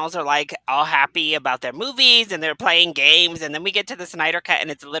other panels are like all happy about their movies and they're playing games, and then we get to the Snyder Cut and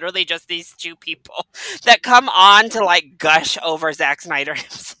it's literally just these two people that come on to like gush over Zack Snyder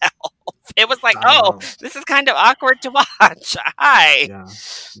himself. It was like, oh, this is kind of awkward to watch. Hi. Yeah,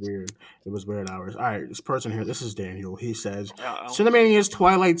 weird. It was weird hours. All right, this person here, this is Daniel. He says, Uh-oh. Cinemania's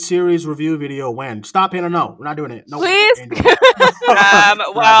Twilight series review video when? Stop, Hannah. No, we're not doing it. No, Please.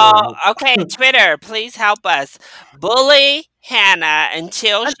 Well, okay, Twitter, please help us. Bully Hannah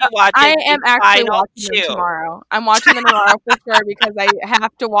until she watches I am the actually final watching them two. tomorrow. I'm watching them tomorrow for sure because I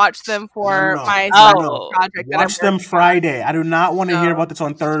have to watch them for my project. Watch them Friday. I do not want to hear about this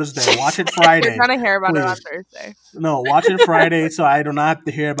on Thursday. Watch it Friday. You're gonna hear about it on please. Thursday. No, watch it Friday so I do not have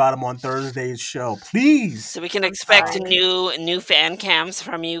to hear about them on Thursday's show. Please. So we can expect new fan cams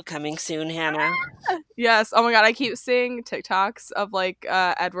from you coming soon, Hannah. Yes. Oh my god, I keep seeing TikToks of like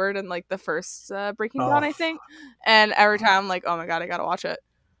Edward and like the first Breaking Dawn, I think, and every time I'm like, oh my god, I gotta watch it.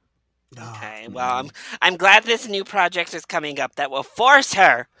 Okay, well, I'm glad this new project is coming up that will force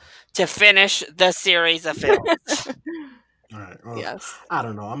her to finish the series of films. All right. Well, yes. I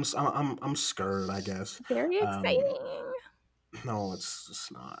don't know. I'm scared, I guess. Very exciting. No, it's just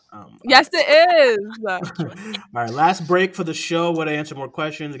not. Yes, it is. All right, last break for the show. We'll answer more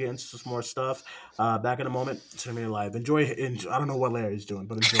questions, get into some more stuff. Back in a moment. Cinemania Live. Enjoy. I don't know what Larry's doing,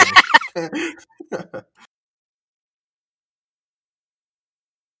 but enjoy.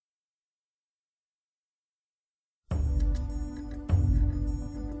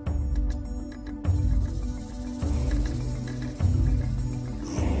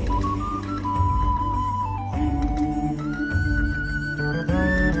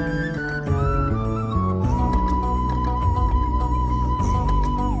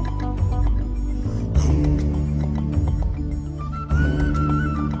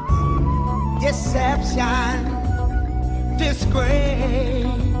 Deception, disgrace,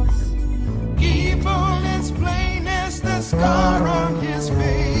 evil is plain as the scar on his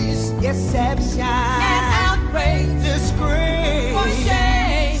face. Deception and outrage, disgrace, for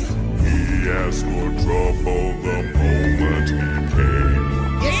shame. He asked for trouble the moment he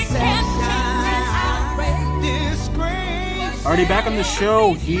came. Deception and outrage, disgrace. Already back on the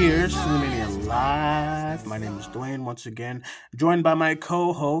show here, Cinemania Live. My name is Dwayne, once again, joined by my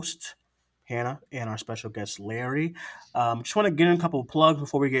co-host Hannah and our special guest Larry. Just want to get in a couple of plugs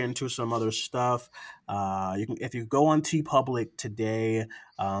before we get into some other stuff. If you go on TeePublic today,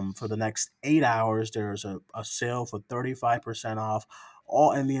 for the next 8 hours, there's a sale for 35% off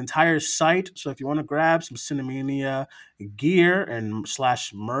all in the entire site. So if you want to grab some Cinemania gear and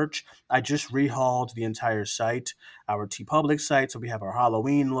 / merch, I just rehauled the entire site, our TeePublic site. So we have our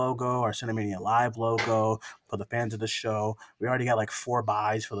Halloween logo, our Cinemania Live logo for the fans of the show. We already got like 4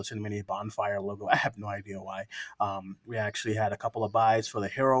 buys for the Cinemania Bonfire logo. I have no idea why. We actually had a couple of buys for the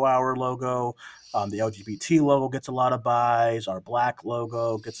Hero Hour logo. The LGBT logo gets a lot of buys. Our black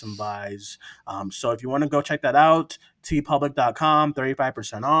logo gets some buys. So if you want to go check that out, tpublic.com,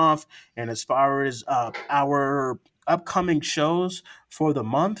 35% off. And as far as our upcoming shows for the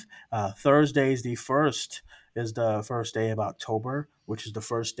month, Thursday's the 1st is the first day of October, which is the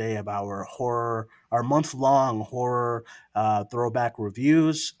first day of our month-long horror throwback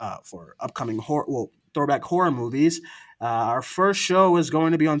reviews for upcoming throwback horror movies. Our first show is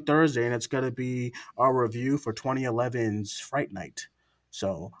going to be on Thursday, and it's going to be our review for 2011's Fright Night.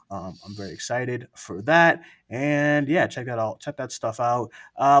 So I'm very excited for that. And yeah, check that stuff out.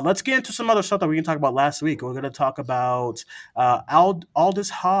 Let's get into some other stuff that we can talk about last week. We're going to talk about Aldous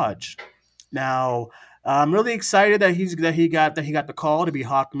Hodge. Now, I'm really excited that he got the call to be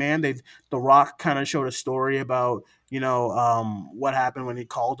Hawkman. The Rock kind of showed a story about what happened when he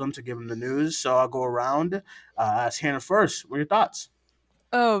called him to give him the news. So I'll go around. Ask Hannah first. What are your thoughts?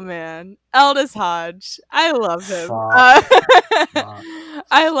 Oh man, Aldous Hodge. I love him.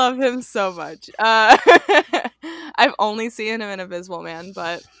 I love him so much. I've only seen him in Invisible Man,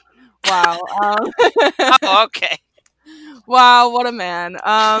 but wow. Oh, okay. Wow, what a man.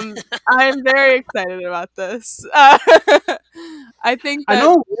 I'm very excited about this. I think that I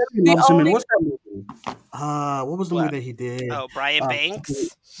know Larry loves him. And what's that movie? What was the movie What? that he did? Oh, Brian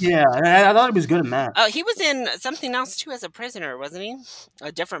Banks. Yeah, I thought he was good in that. Oh, he was in something else too as a prisoner, wasn't he?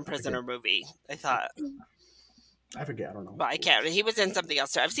 A different prisoner movie. I thought. I forget. I don't know. But I can't. He was in something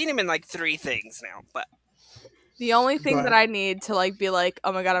else too. I've seen him in like 3 things now. But The only thing Go that ahead. I need to like be like,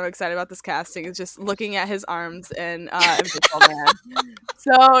 oh my god, I'm excited about this casting is just looking at his arms and Invisible Man.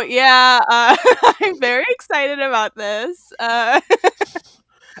 So yeah, I'm very excited about this.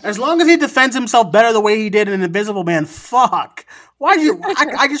 As long as he defends himself better the way he did in Invisible Man, fuck. Why do you?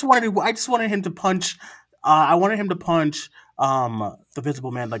 I just wanted him to punch. I wanted him to punch the Visible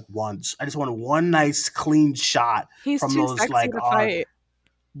Man like once. I just wanted one nice clean shot He's from too those sexy like. to fight.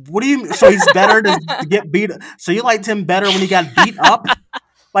 What do you? So he's better to get beat. So you liked him better when he got beat up,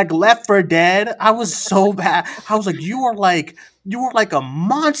 like Left for Dead. I was so bad. I was like, you were like a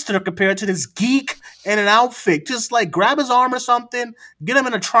monster compared to this geek in an outfit. Just like grab his arm or something, get him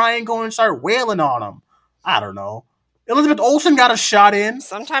in a triangle, and start wailing on him. I don't know. Elizabeth Olsen got a shot in.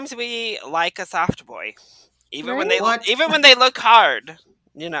 sometimes we like a soft boy, even when Right? What? they look hard.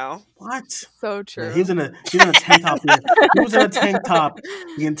 You know. What? So true. Yeah, he was in a tank top. He was in a tank top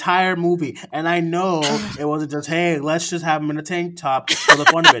the entire movie, and I know it wasn't just hey, let's just have him in a tank top for the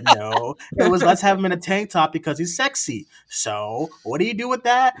fun of it. No, it was let's have him in a tank top because he's sexy. So what do you do with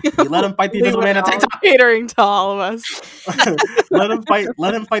that? You let him fight the Invisible Man in a tank top. Catering to all of us. Let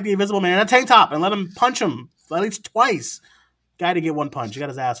him fight the Invisible Man in a tank top, and let him punch him at least twice. Guy to get one punch. He got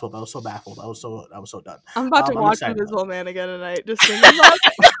his ass whooped. I was so baffled. I was so done. I'm about to I'm watch excited. Invisible Man again tonight. Just thinking about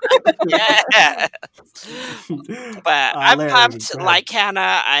it. Yeah. But I'm Larry, pumped. go ahead. Like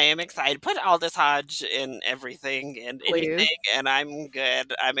Hannah, I am excited. Put Aldous Hodge in everything and Please. anything, and I'm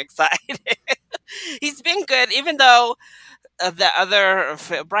good. I'm excited. He's been good, even though the other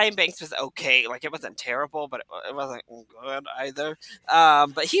Brian Banks was okay. Like it wasn't terrible, but it wasn't good either.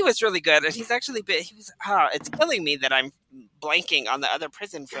 But he was really good, and he's actually been. He was. It's killing me that I'm blanking on the other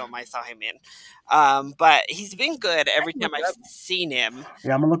prison film I saw him in. But he's been good every time I've seen him.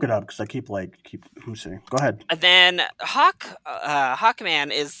 Yeah, I'm gonna look it up because I keep. Let me see. Go ahead. And then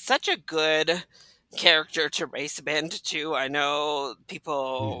Hawkman is such a good character to race bend to. I know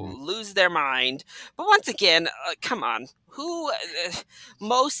people lose their mind, but once again, come on.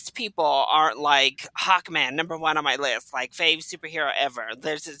 Most people aren't like Hawkman, number 1 on my list, like fave superhero ever.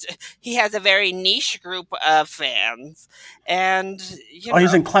 He has a very niche group of fans, and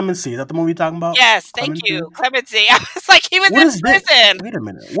He's in Clemency. Is that the movie you're talking about? Yes, thank you, Clemency. I was like, he was in prison. Wait a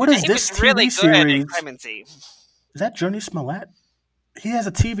minute. What is He this was TV really good series? in Clemency. Is that Journey Smollett? He has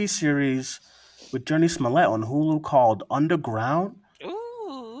a TV series with Journey Smollett on Hulu called Underground. Ooh.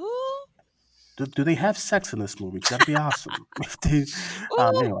 Do they have sex in this movie? That'd be awesome.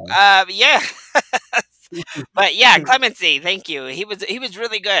 Anyway. Yeah. But yeah, Clemency, thank you. He was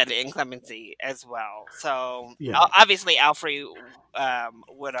really good in Clemency as well. So Yeah. obviously Alfred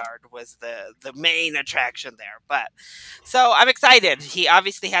Woodard was the main attraction there. But so I'm excited. He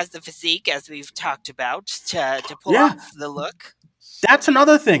obviously has the physique, as we've talked about, to pull off the look. That's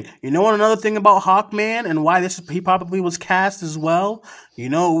another thing. You know what? Another thing about Hawkman and why he probably was cast as well. You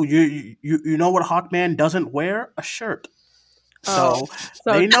know, you know what Hawkman doesn't wear? A shirt. So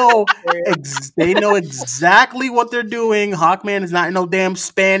they know they know exactly what they're doing. Hawkman is not in no damn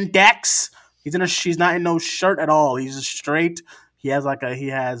spandex. She's not in no shirt at all. He's just straight. He has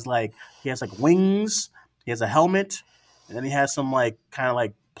wings. He has a helmet, and then he has some kind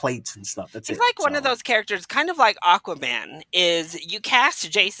of plates and stuff. That's He's it. like one of those characters, kind of like Aquaman, is you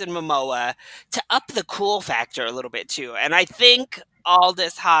cast Jason Momoa to up the cool factor a little bit too. And I think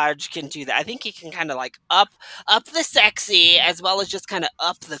Aldous Hodge can do that. I think he can kind of up the sexy as well as just kind of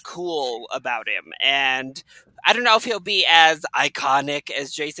up the cool about him. And I don't know if he'll be as iconic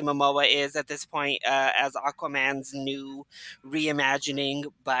as Jason Momoa is at this point as Aquaman's new reimagining.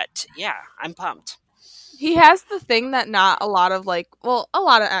 But yeah, I'm pumped. He has the thing that not a lot of a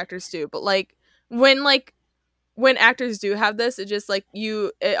lot of actors do, but when actors do have this, it just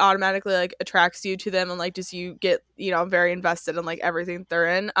it automatically attracts you to them, and just you get very invested in everything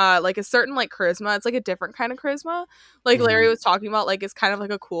they're in. A certain charisma. It's a different kind of charisma. Larry was talking about, it's kind of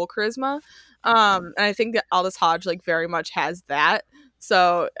a cool charisma. And I think that Aldous Hodge very much has that.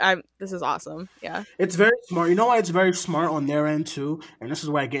 So this is awesome. Yeah. It's very smart. You know why it's very smart on their end too? And this is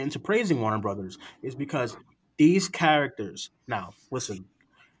where I get into praising Warner Brothers, is because these characters. Now, listen,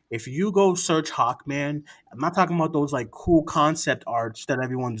 if you go search Hawkman, I'm not talking about those cool concept arts that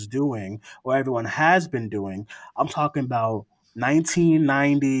everyone's doing or everyone has been doing. I'm talking about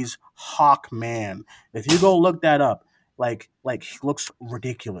 1990s Hawkman. If you go look that up, he looks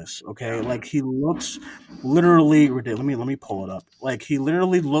ridiculous, okay? He looks literally ridiculous. Let me pull it up. He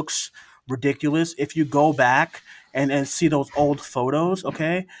literally looks ridiculous if you go back and see those old photos.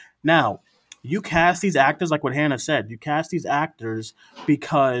 Okay, now you cast these actors like what Hannah said. You cast these actors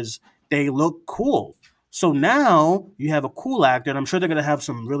because they look cool. So now you have a cool actor, and I'm sure they're gonna have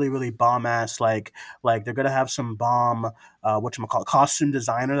some really, really bomb ass like they're gonna have some bomb whatchamacallit, costume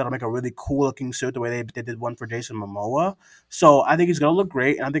designer that'll make a really cool looking suit the way they did one for Jason Momoa. So I think he's gonna look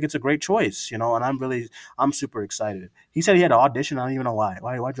great, and I think it's a great choice, and I'm super excited. He said he had to audition. I don't even know why.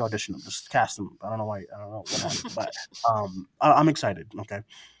 Why'd you audition him? Just cast him. I don't know why. I don't know what happened, but I'm excited. Okay,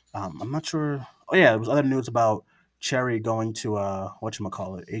 I'm not sure. Oh yeah, there was other news about Cherry going to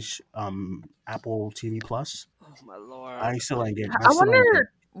whatchamacallit, Apple TV Plus. Oh my lord! I still ain't getting. I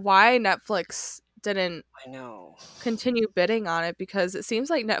wonder why Netflix didn't I know. continue bidding on it, because it seems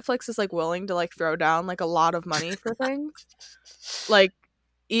like Netflix is like willing to like throw down like a lot of money for things. Like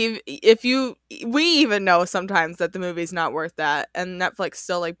if we even know sometimes that the movie's not worth that, and Netflix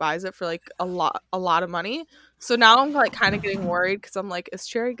still like buys it for like a lot of money. So now I'm like kind of getting worried because I'm like, is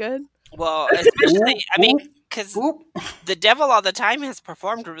Cherry good? Well, especially because The Devil All the Time has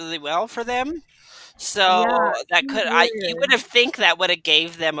performed really well for them. So that you would have think that would have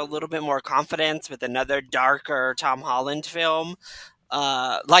gave them a little bit more confidence with another darker Tom Holland film,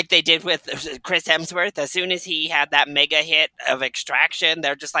 like they did with Chris Hemsworth. As soon as he had that mega hit of Extraction,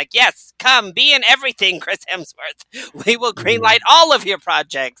 they're just like, "Yes, come be in everything, Chris Hemsworth. We will greenlight all of your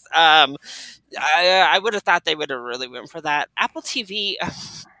projects." I would have thought they would have really went for that. Apple TV.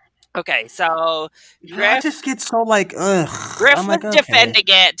 Okay, so I just get so like, ugh. Griff I'm was like, defending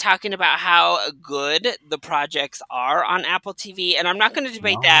it, talking about how good the projects are on Apple TV, and I'm not going to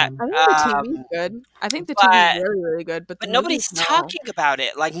debate that. I think the TV's good. I think the TV is really, really good, but nobody's talking about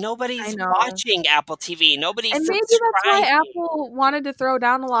it. Like nobody's watching Apple TV. Nobody's and maybe that's why Apple wanted to throw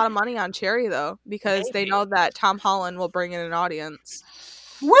down a lot of money on Cherry, though, because they know that Tom Holland will bring in an audience.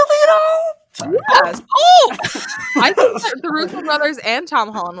 Will he though? Yes. Oh, I think that the Russo brothers and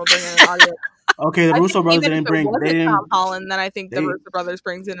Tom Holland will bring in an audience. Okay, the Russo brothers didn't bring. They didn't. Tom Holland, then I think the Russo brothers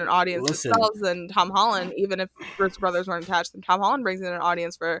brings in an audience themselves. And Tom Holland, even if Russo brothers weren't attached, then Tom Holland brings in an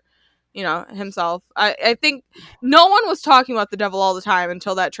audience for, himself. I think no one was talking about The Devil All the Time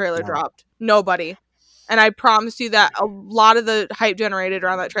until that trailer dropped. Nobody. And I promise you that a lot of the hype generated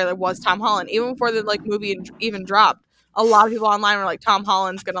around that trailer was Tom Holland, even before the movie even dropped. A lot of people online were like, Tom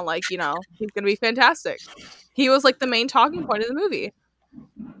Holland's gonna he's gonna be fantastic. He was like the main talking point of the movie.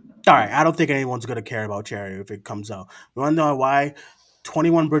 All right, I don't think anyone's gonna care about Cherry if it comes out. You wanna know why?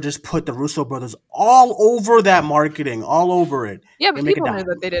 21 Bridges put the Russo brothers all over that marketing, all over it. Yeah, but people knew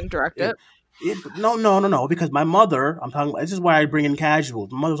that they didn't direct it. No. Because my mother, this is why I bring in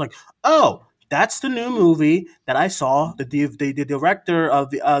casuals. My mother was like, oh, that's the new movie that I saw that the director of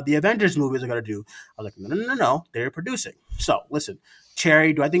the Avengers movies are going to do. I was like, no, they're producing. So, listen,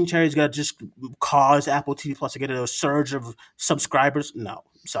 Cherry, do I think Cherry's going to just cause Apple TV Plus to get a surge of subscribers? No,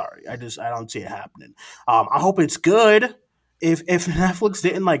 sorry. I don't see it happening. I hope it's good. If Netflix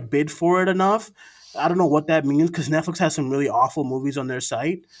didn't bid for it enough, I don't know what that means, because Netflix has some really awful movies on their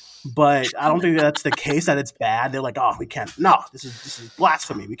site. But I don't think that's the case, that it's bad. They're like, oh, we can't. No, this is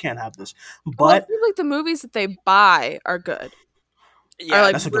blasphemy. We can't have this. But I feel like the movies that they buy are good.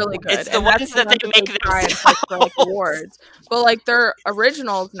 Yeah, are really good. It's the ones that they make themselves for awards. But their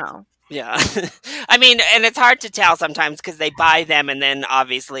originals, no. Yeah. I mean, and it's hard to tell sometimes because they buy them and then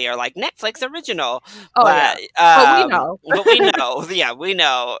obviously are like Netflix original. Oh, but we know. But we know. Yeah, we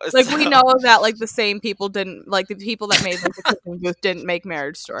know. We know that the same people didn't, the people that made the Cooking Booth didn't make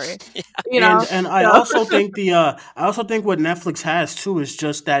Marriage Story. Yeah. And I also think what Netflix has too is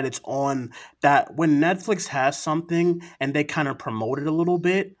just that it's on that when Netflix has something and they kind of promote it a little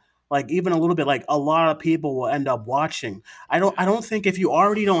bit, even a little bit, a lot of people will end up watching. I don't think if you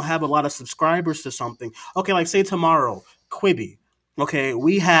already don't have a lot of subscribers to something, okay, say tomorrow, Quibi. Okay,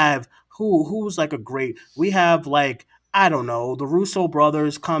 we have who's we have I don't know, the Russo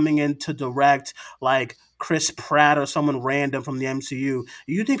brothers coming in to direct Chris Pratt or someone random from the MCU.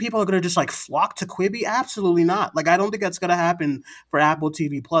 You think people are going to just flock to Quibi? Absolutely not. I don't think that's going to happen for Apple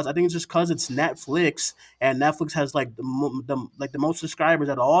TV Plus. I think it's just because it's Netflix, and Netflix has the most subscribers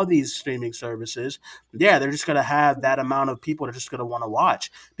at all these streaming services. Yeah, they're just going to have that amount of people that are just going to want to watch,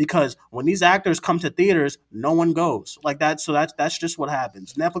 because when these actors come to theaters, no one goes that. So that's just what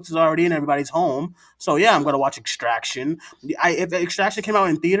happens. Netflix is already in everybody's home. So yeah, I'm going to watch Extraction. If Extraction came out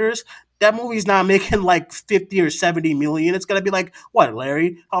in theaters, that movie's not making 50 or 70 million. It's going to be what,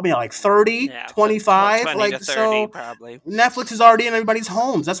 Larry? I'll be 30, 25. 20 to 30, so probably. Netflix is already in everybody's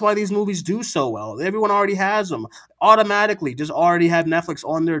homes. That's why these movies do so well. Everyone already has them. automatically just already have Netflix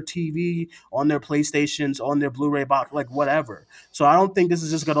on their TV, on their PlayStations, on their Blu-ray box, like whatever. So I don't think this is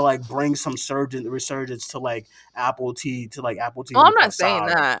just gonna like bring some resurgence to like Apple TV Well, I'm not Plus. saying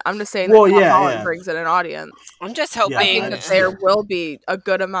Sorry. that. I'm just saying Well, that Tom yeah, Holland yeah. brings in an audience. I'm just I hoping think that there will be a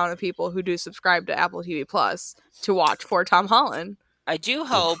good amount of people who do subscribe to Apple TV Plus to watch for Tom Holland. I do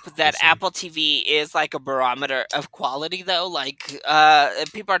hope that listen. Apple TV is like a barometer of quality, though. Like,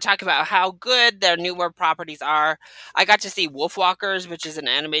 people are talking about how good their newer properties are. I got to see Wolfwalkers, which is an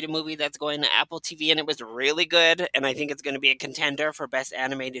animated movie that's going to Apple TV, and it was really good. And I think it's going to be a contender for Best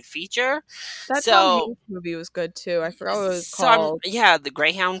Animated Feature. That Tom Hanks movie was good too. I forgot what it was called. Yeah, the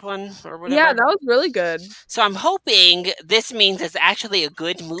Greyhound one or whatever. Yeah, that was really good. So I'm hoping this means it's actually a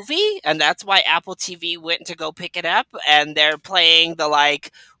good movie, and that's why Apple TV went to go pick it up, and they're playing the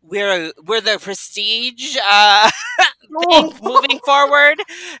like we're the prestige thing moving forward,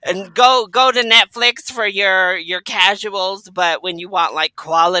 and go to Netflix for your casuals, but when you want like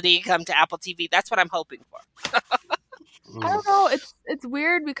quality, come to Apple TV. That's what I'm hoping for. I don't know. It's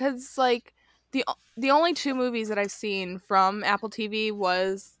weird because like the only two movies that I've seen from Apple TV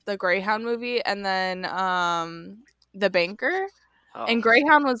was the Greyhound movie and then The Banker. Oh. And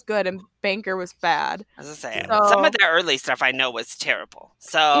Greyhound was good and Banker was bad. As I say, So, some of the early stuff I know was terrible.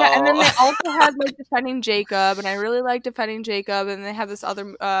 So yeah, and then they also had like Defending Jacob, and I really like Defending Jacob, and they have this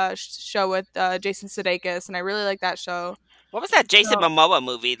other show with Jason Sudeikis, and I really like that show. What was that Jason Momoa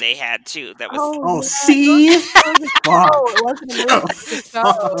movie they had too? That was see, fuck. It wasn't a movie. It was a show.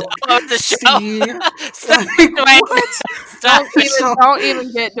 Oh, it's a show. Don't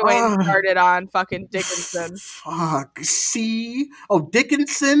even get Dwayne started on fucking Dickinson. Fuck. See,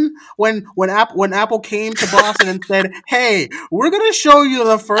 Dickinson. When Apple came to Boston and said, "Hey, we're gonna show you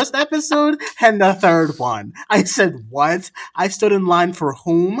the first episode and the third one," I said, "What?" I stood in line for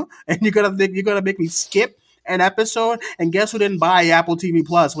whom? And you're gonna make me skip an episode? And guess who didn't buy Apple TV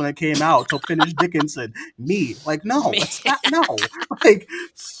Plus when it came out to finish Dickinson? Me. Like, no, that's not, no. Like,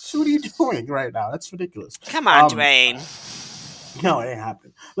 what are you doing right now? That's ridiculous. Come on, Dwayne. No, it ain't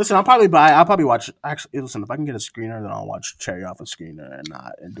happening. Listen, I'll probably watch. Actually, listen, if I can get a screener, then I'll watch Cherry off a screener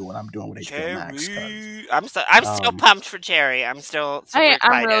and do what I'm doing with HBO Max. I'm still pumped for Cherry. I'm still super excited.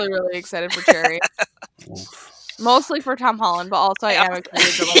 I'm really excited for Cherry. Mostly for Tom Holland, but also I am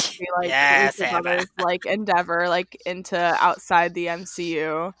excited to like see like others like endeavor like into outside the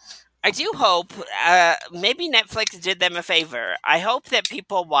MCU. I do hope maybe Netflix did them a favor. I hope that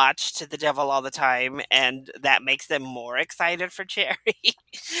people watch To the Devil All the Time, and that makes them more excited for Cherry.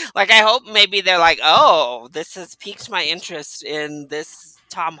 Like, I hope maybe they're like, oh, this has piqued my interest in this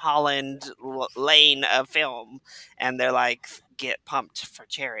Tom Holland lane of film, and they're like, get pumped for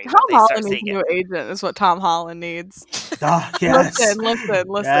Cherry. Tom Holland needs a new agent is what Tom Holland needs. Yes. Listen.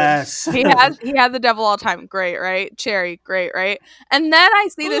 Yes. He had The Devil All the Time. Great, right? Cherry, great, right? And then I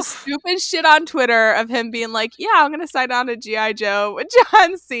see this stupid shit on Twitter of him being like, yeah, I'm going to sign on to G.I. Joe with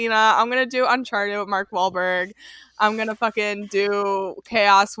John Cena. I'm going to do Uncharted with Mark Wahlberg. I'm going to fucking do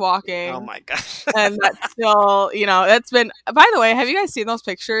Chaos Walking. Oh my gosh. And that's still, that's been, by the way, have you guys seen those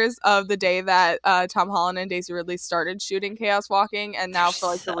pictures of the day that Tom Holland and Daisy Ridley started shooting Chaos Walking and now for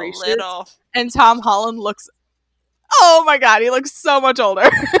like the reshoot? And Tom Holland looks, oh my God, he looks so much older.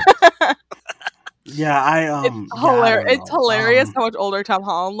 Yeah, it's hilarious how much older Tom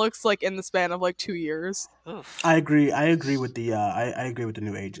Holland looks like in the span of like 2 years. I agree with the I agree with the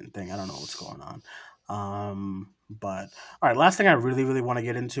new agent thing. I don't know what's going on. But all right, last thing I really want to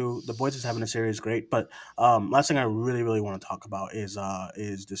get into, The Boys is having a series, great, but last thing I really want to talk about is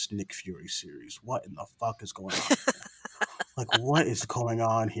this Nick Fury series. What in the fuck is going on? Like, what is going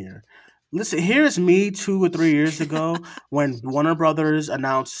on here? Listen, here's me 2 or 3 years ago when Warner Brothers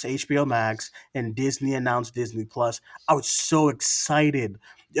announced HBO Max and Disney announced Disney Plus. I was so excited.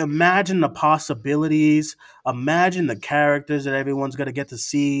 Imagine the possibilities. Imagine the characters that everyone's gonna get to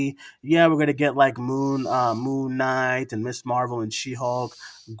see. Yeah, we're gonna get like Moon Knight and Miss Marvel and She-Hulk.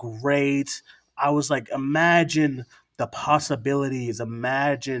 Great. I was like, imagine the possibilities.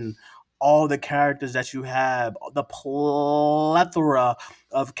 Imagine all the characters that you have, the plethora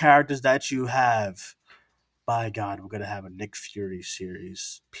of characters that you have. By God, we're gonna have a Nick Fury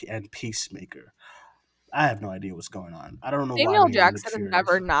series and Peacemaker. I have no idea what's going on. I don't know why. Samuel Jackson is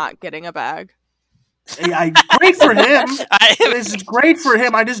never not getting a bag. Great for him. It's great for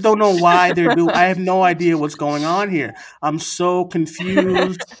him. I just don't know why they're doing. I have no idea what's going on here. I'm so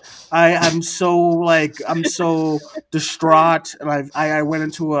confused. I'm so distraught. And I went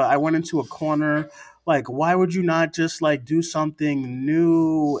into a corner. Like, why would you not just like do something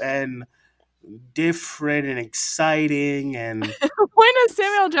new and different and exciting? And when has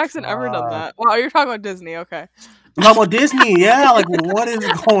Samuel Jackson ever done that? Wow, you're talking about Disney, okay? I'm talking about Disney, yeah. Like, what is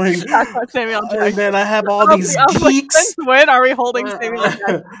going? Samuel And Jackson. then I have all these geeks. Since when are we holding Samuel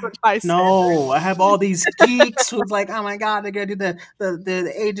Jackson to such high standards? No, I have all these geeks who's like, oh my god, they're gonna do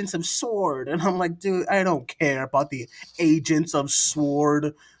the Agents of Sword, and I'm like, dude, I don't care about the Agents of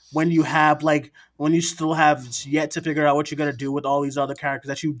Sword when you still have yet to figure out what you're gonna do with all these other characters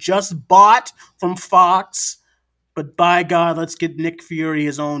that you just bought from Fox. But by God, let's get Nick Fury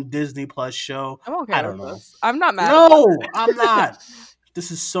his own Disney Plus show. I'm okay I don't with know. this. I'm not mad. No, I'm not.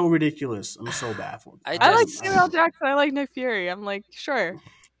 This is so ridiculous. I'm so baffled. I like Samuel Jackson. I like Nick Fury. I'm like, sure.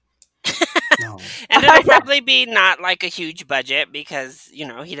 No. And it'll probably be not like a huge budget because, he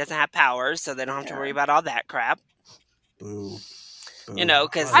doesn't have powers, so they don't have to worry about all that crap. Boo.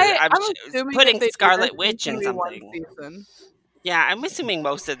 Because I'm I'm putting Scarlet Witch in something. Season. Yeah, I'm assuming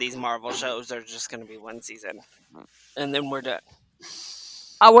most of these Marvel shows are just going to be one season. And then we're done.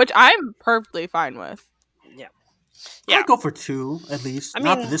 Which I'm perfectly fine with. Yeah. I'd go for 2 at least. I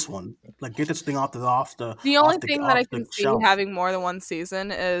Not mean, for this one. Like, get this thing off the The only thing that I can see shelf. having more than one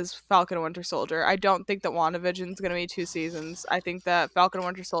season is Falcon and Winter Soldier. I don't think that WandaVision is going to be 2 seasons. I think that Falcon and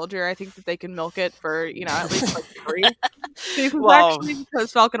Winter Soldier, I think that they can milk it for, at least like 3 seasons actually,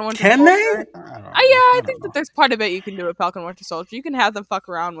 because Falcon and Winter Soldier. Can they? I think that there's quite a bit you can do with Falcon and Winter Soldier. You can have them fuck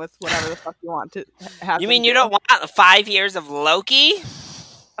around with whatever the fuck you want to have. You mean you don't want 5 years of Loki?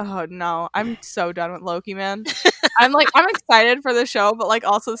 Oh no, I'm so done with Loki, man. I'm excited for the show, but like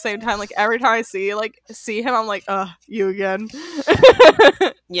also at the same time, like every time I see him, I'm like, you again.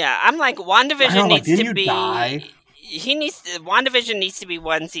 Yeah, I'm like, WandaVision needs to be. Die? WandaVision needs to be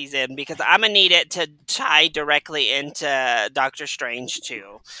 1 season because I'm gonna need it to tie directly into Doctor Strange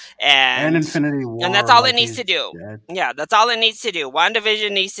too, and Infinity War, and that's all it needs to do. Dead. Yeah, that's all it needs to do.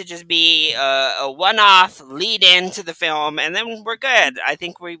 WandaVision needs to just be a one-off lead into the film, and then we're good. I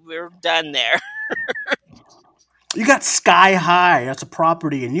think we're done there. You got Sky High as a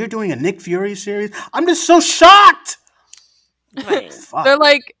property, and you're doing a Nick Fury series. I'm just so shocked. They're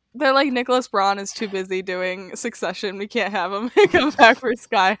like Nicholas Braun is too busy doing Succession. We can't have him come back for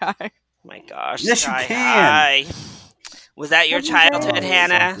Sky High. My gosh, yes, Sky you can. High. Was that your childhood,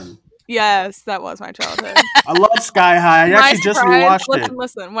 Hannah? Something. Yes, that was my childhood. I love Sky High. I actually just rewatched it.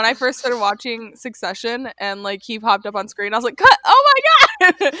 Listen. When I first started watching Succession and like he popped up on screen, I was like, "Cut! Oh my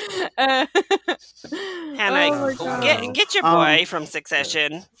god!" Hannah, get your boy from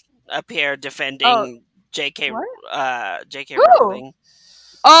Succession up here defending J.K. Rowling.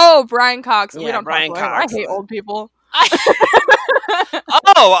 Oh, Brian Cox. Yeah, we don't Brian talk about Cox. him. I hate old people.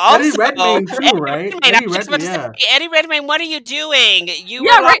 Also, Eddie Redmayne too, right? Eddie Redmayne, what are you doing?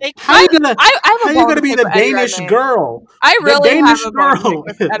 How are you gonna be the Danish girl? I really have a bone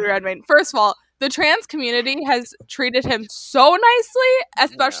with Eddie Redmayne. First of all, the trans community has treated him so nicely,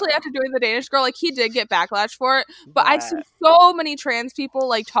 especially after doing the Danish girl. Like he did get backlash for it, but I've seen so many trans people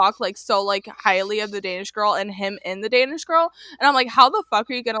like talk like so like highly of the Danish girl and him in the Danish girl, and I'm like, how the fuck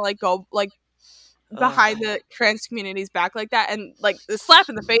are you gonna like go like behind the trans community's back like that and like the slap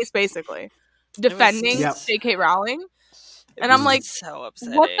in the face basically defending J.K. Rowling? And I'm like, so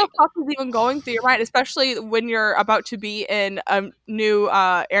upsetting. What the fuck is even going through your mind, especially when you're about to be in a new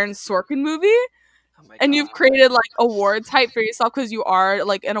Aaron Sorkin movie, and you've created like awards hype for yourself because you are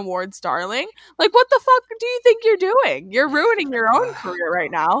like an awards darling. Like, what the fuck do you think you're doing? You're ruining your own career right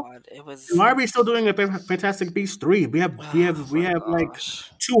now. Why are we still doing a Fantastic Beasts 3? We have like 2 horrible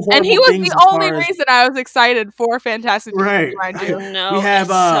things. And he was the only reason I was excited for Fantastic Beasts. Right. No, we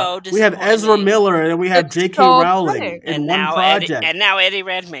have Ezra Miller and we have J.K. Rowling in one project. And now Eddie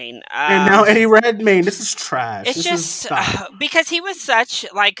Redmayne. This is trash. It's just because he was such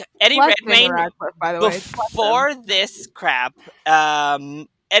like Eddie Redmayne. By the way, before this crap,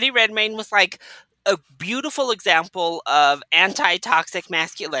 Eddie Redmayne was like a beautiful example of anti-toxic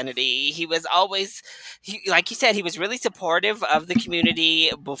masculinity. He was always, like you said, he was really supportive of the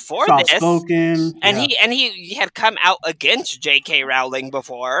community before Soft-spoken, and he had come out against J.K. Rowling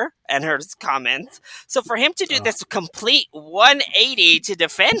before and her comments. So for him to do this complete 180 to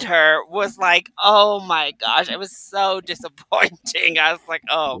defend her was like, oh my gosh, it was so disappointing. I was like,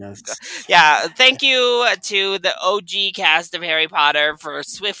 oh, yes. God. Yeah. Thank you to the OG cast of Harry Potter for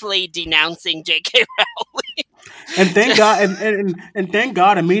swiftly denouncing J.K. Rowling. And thank God, and thank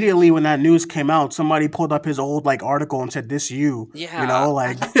God, immediately when that news came out, somebody pulled up his old like article and said, "This you." Yeah. You know,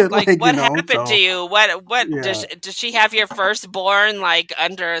 like what happened to you? What does she have your firstborn like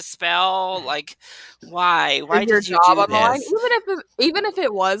under a spell? Like, why? Why did you do on the line? this? Even if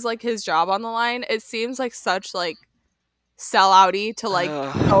it was like his job on the line, it seems like such like sellouty to like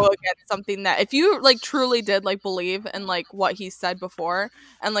Ugh. go against something that if you like truly did like believe in like what he said before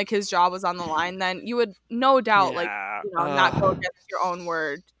and like his job was on the line, then you would no doubt like Yeah. not go Ugh. against your own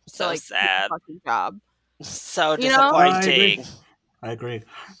word to So like keep sad. the fucking job. So You know? disappointing. I agree.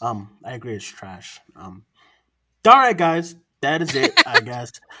 It's trash. All right, guys, that is it, I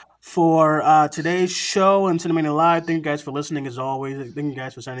guess, for today's show and Cinemania Live. Thank you guys for listening, as always. Thank you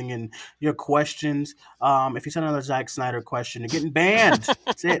guys for sending in your questions. If you send another Zack Snyder question, you're getting banned.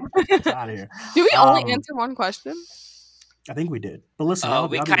 That's it. It's out of here. Do we only answer one question? I think we did. But listen, Oh,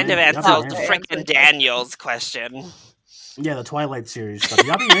 we y'all be kind of rambling. answered Y'all be rambling. freaking Daniel's question. Yeah, the Twilight series stuff.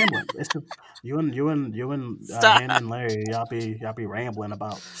 Y'all be rambling. It's you and Stop. Hannah and Larry. Y'all be rambling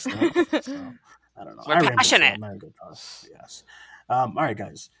about stuff. So, I don't know. We're I ramble, so passionate. I'm not a good talker. Yes. All right,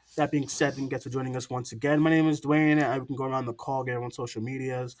 guys. That being said, thank you guys for joining us once again. My name is Dwayne. We can go around the call, get everyone's social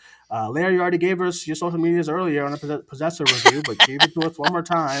medias. Larry, you already gave us your social medias earlier on a Possessor review, but give it to us one more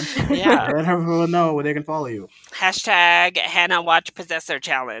time. Yeah. Let everyone know where they can follow you. Hashtag Hannah Watch Possessor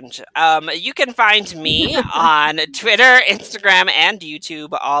Challenge. You can find me on Twitter, Instagram, and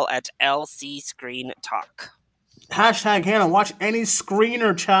YouTube, all at LC Screen Talk. Hashtag Hannah, watch any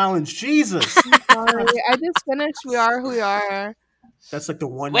screener challenge. Jesus. Sorry, I just finished We Are Who We Are. That's like the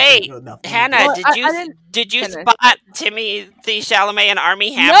one. Wait, thing, no, Hannah, Well, did you finish. spot Timothy Chalamet and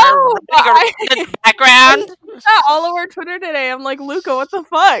Armie Hammer No, running around in the background? Yeah, all over Twitter today. I'm like, Luca, what the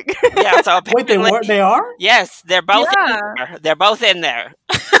fuck? Yeah, so Wait, they are? Yes, they're both Yeah. in there. They're both in there.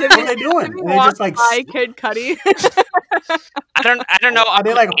 What are they doing? Are they just like Hi, Kid Cudi. I don't know. Are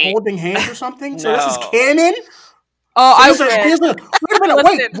they like holding hands or something? So this is No. canon? Oh, So I wait a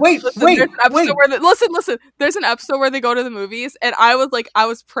minute, wait. There's an episode where listen. There's an episode where they go to the movies, and I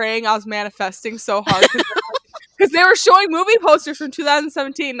was praying, I was manifesting so hard because they were showing movie posters from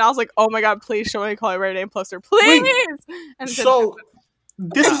 2017, and I was like, oh my god, please show me a Call Me by Your Name poster, please. And it So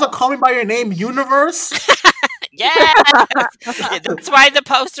this is a Call Me by Your Name universe? Yes! That's why the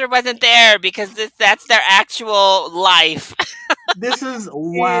poster wasn't there, because that's their actual life. This is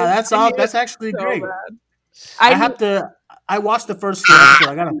wow. That's actually so great. bad. I watched the first few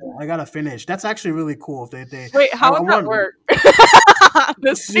episodes. I gotta finish. That's actually really cool. If they Wait, how would that work?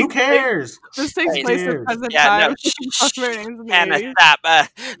 Who cares? This takes place in present Yeah, time. no, Hannah, stop.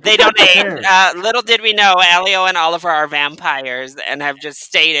 They don't age. Little did we know, Alio and Oliver are vampires and have just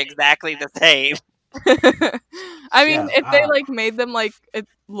stayed exactly the same. I mean, if they like made them like it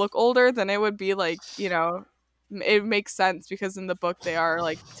look older, then it would be like, it makes sense because in the book they are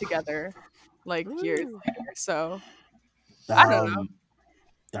like together like years later. So I don't know.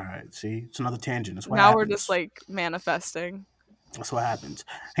 All right, see, it's another tangent. That's what now happens. we're just like manifesting. That's what happens.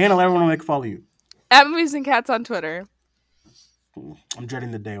 Hannah, let everyone know they can follow you. At Movies and Cats on Twitter. I'm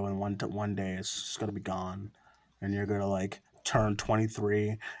dreading the day when one day it's just gonna be gone, and you're gonna like turn 23,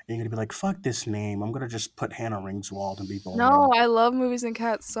 and you're gonna be like, "Fuck this name. I'm gonna just put Hannah Ringswald and be bold." No, I love Movies and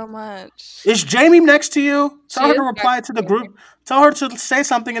Cats so much. Is Jamie next to you? Tell her She to is reply next to to the me. group. Tell her to say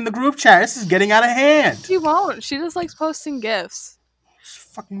something in the group chat. This is getting out of hand. She won't. She just likes posting GIFs. It's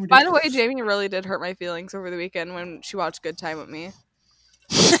fucking By ridiculous. the way, Jamie really did hurt my feelings over the weekend when she watched Good Time with Me.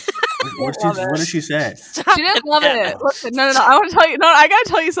 What did she say? She didn't love it. Listen, no. I want to tell you. No, I gotta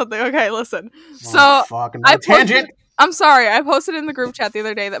tell you something. Okay, listen. So Fucking I tangent. I'm sorry. I posted in the group chat the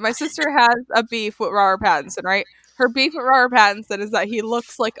other day that my sister has a beef with Robert Pattinson. Right? Her beef with Robert Pattinson is that he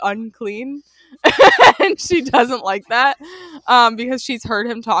looks like unclean, and she doesn't like that because she's heard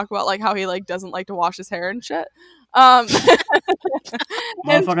him talk about like how he like doesn't like to wash his hair and shit.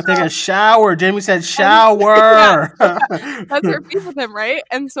 Motherfucker, take a shower. Jamie said shower. That's her beef with him, right?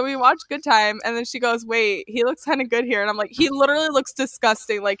 And so we watched Good Time, and then she goes, "Wait, he looks kind of good here," and I'm like, "He literally looks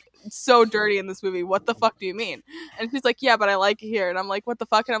disgusting, like so dirty in this movie. What the fuck do you mean?" And she's like, "Yeah, but I like it here," and I'm like, "What the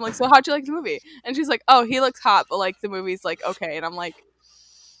fuck?" And I'm like, "So how'd you like the movie?" And she's like, "Oh, he looks hot, but like the movie's like okay," and I'm like,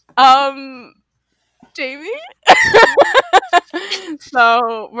 Jamie.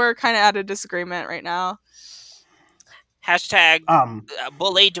 So we're kind of at a disagreement right now. Hashtag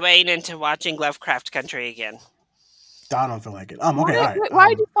bully Dwayne into watching Lovecraft Country again. I don't feel like it. Okay, all right. Why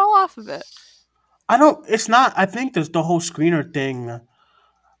did you fall off of it? It's not. I think there's the whole screener thing.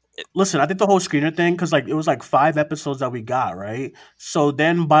 Listen, I think the whole screener thing, because like it was like 5 episodes that we got, right? So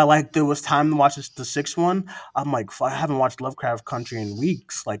then by like there was time to watch the 6th one, I'm like, I haven't watched Lovecraft Country in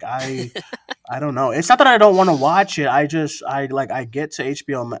weeks. Like I don't know. It's not that I don't want to watch it. I get to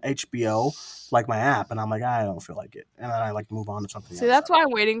HBO like my app, and I'm like, I don't feel like it, and then I like move on to something. See, that's why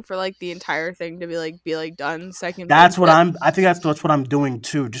I'm waiting for like the entire thing to be like done. So I can. I think that's what I'm doing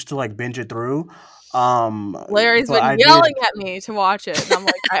too, just to like binge it through. Larry's but been yelling at me to watch it, and I'm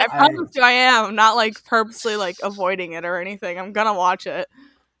like, I promise you, I am. I'm not like purposely like avoiding it or anything. I'm gonna watch it.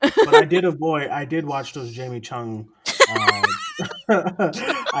 But I did watch those Jamie Chung.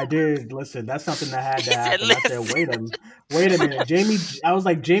 I did listen. That's something that had to happen. I said, wait a minute, I was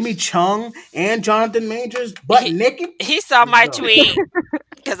like, Jamie Chung and Jonathan Majors, but naked. He saw my tweet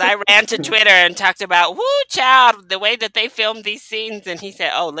because I ran to Twitter and talked about woo child the way that they filmed these scenes, and he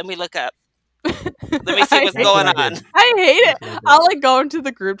said, "Oh, let me look up. Let me see what's going on." I hate it. I'll like go into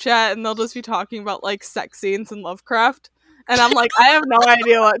the group chat and they'll just be talking about like sex scenes in Lovecraft. And I'm like, I have no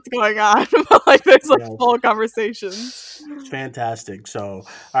idea what's going on. But like there's like full conversations. It's fantastic. So,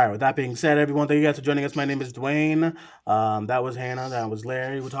 all right, with that being said, everyone, thank you guys for joining us. My name is Dwayne. That was Hannah. That was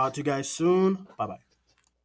Larry. We'll talk to you guys soon. Bye-bye.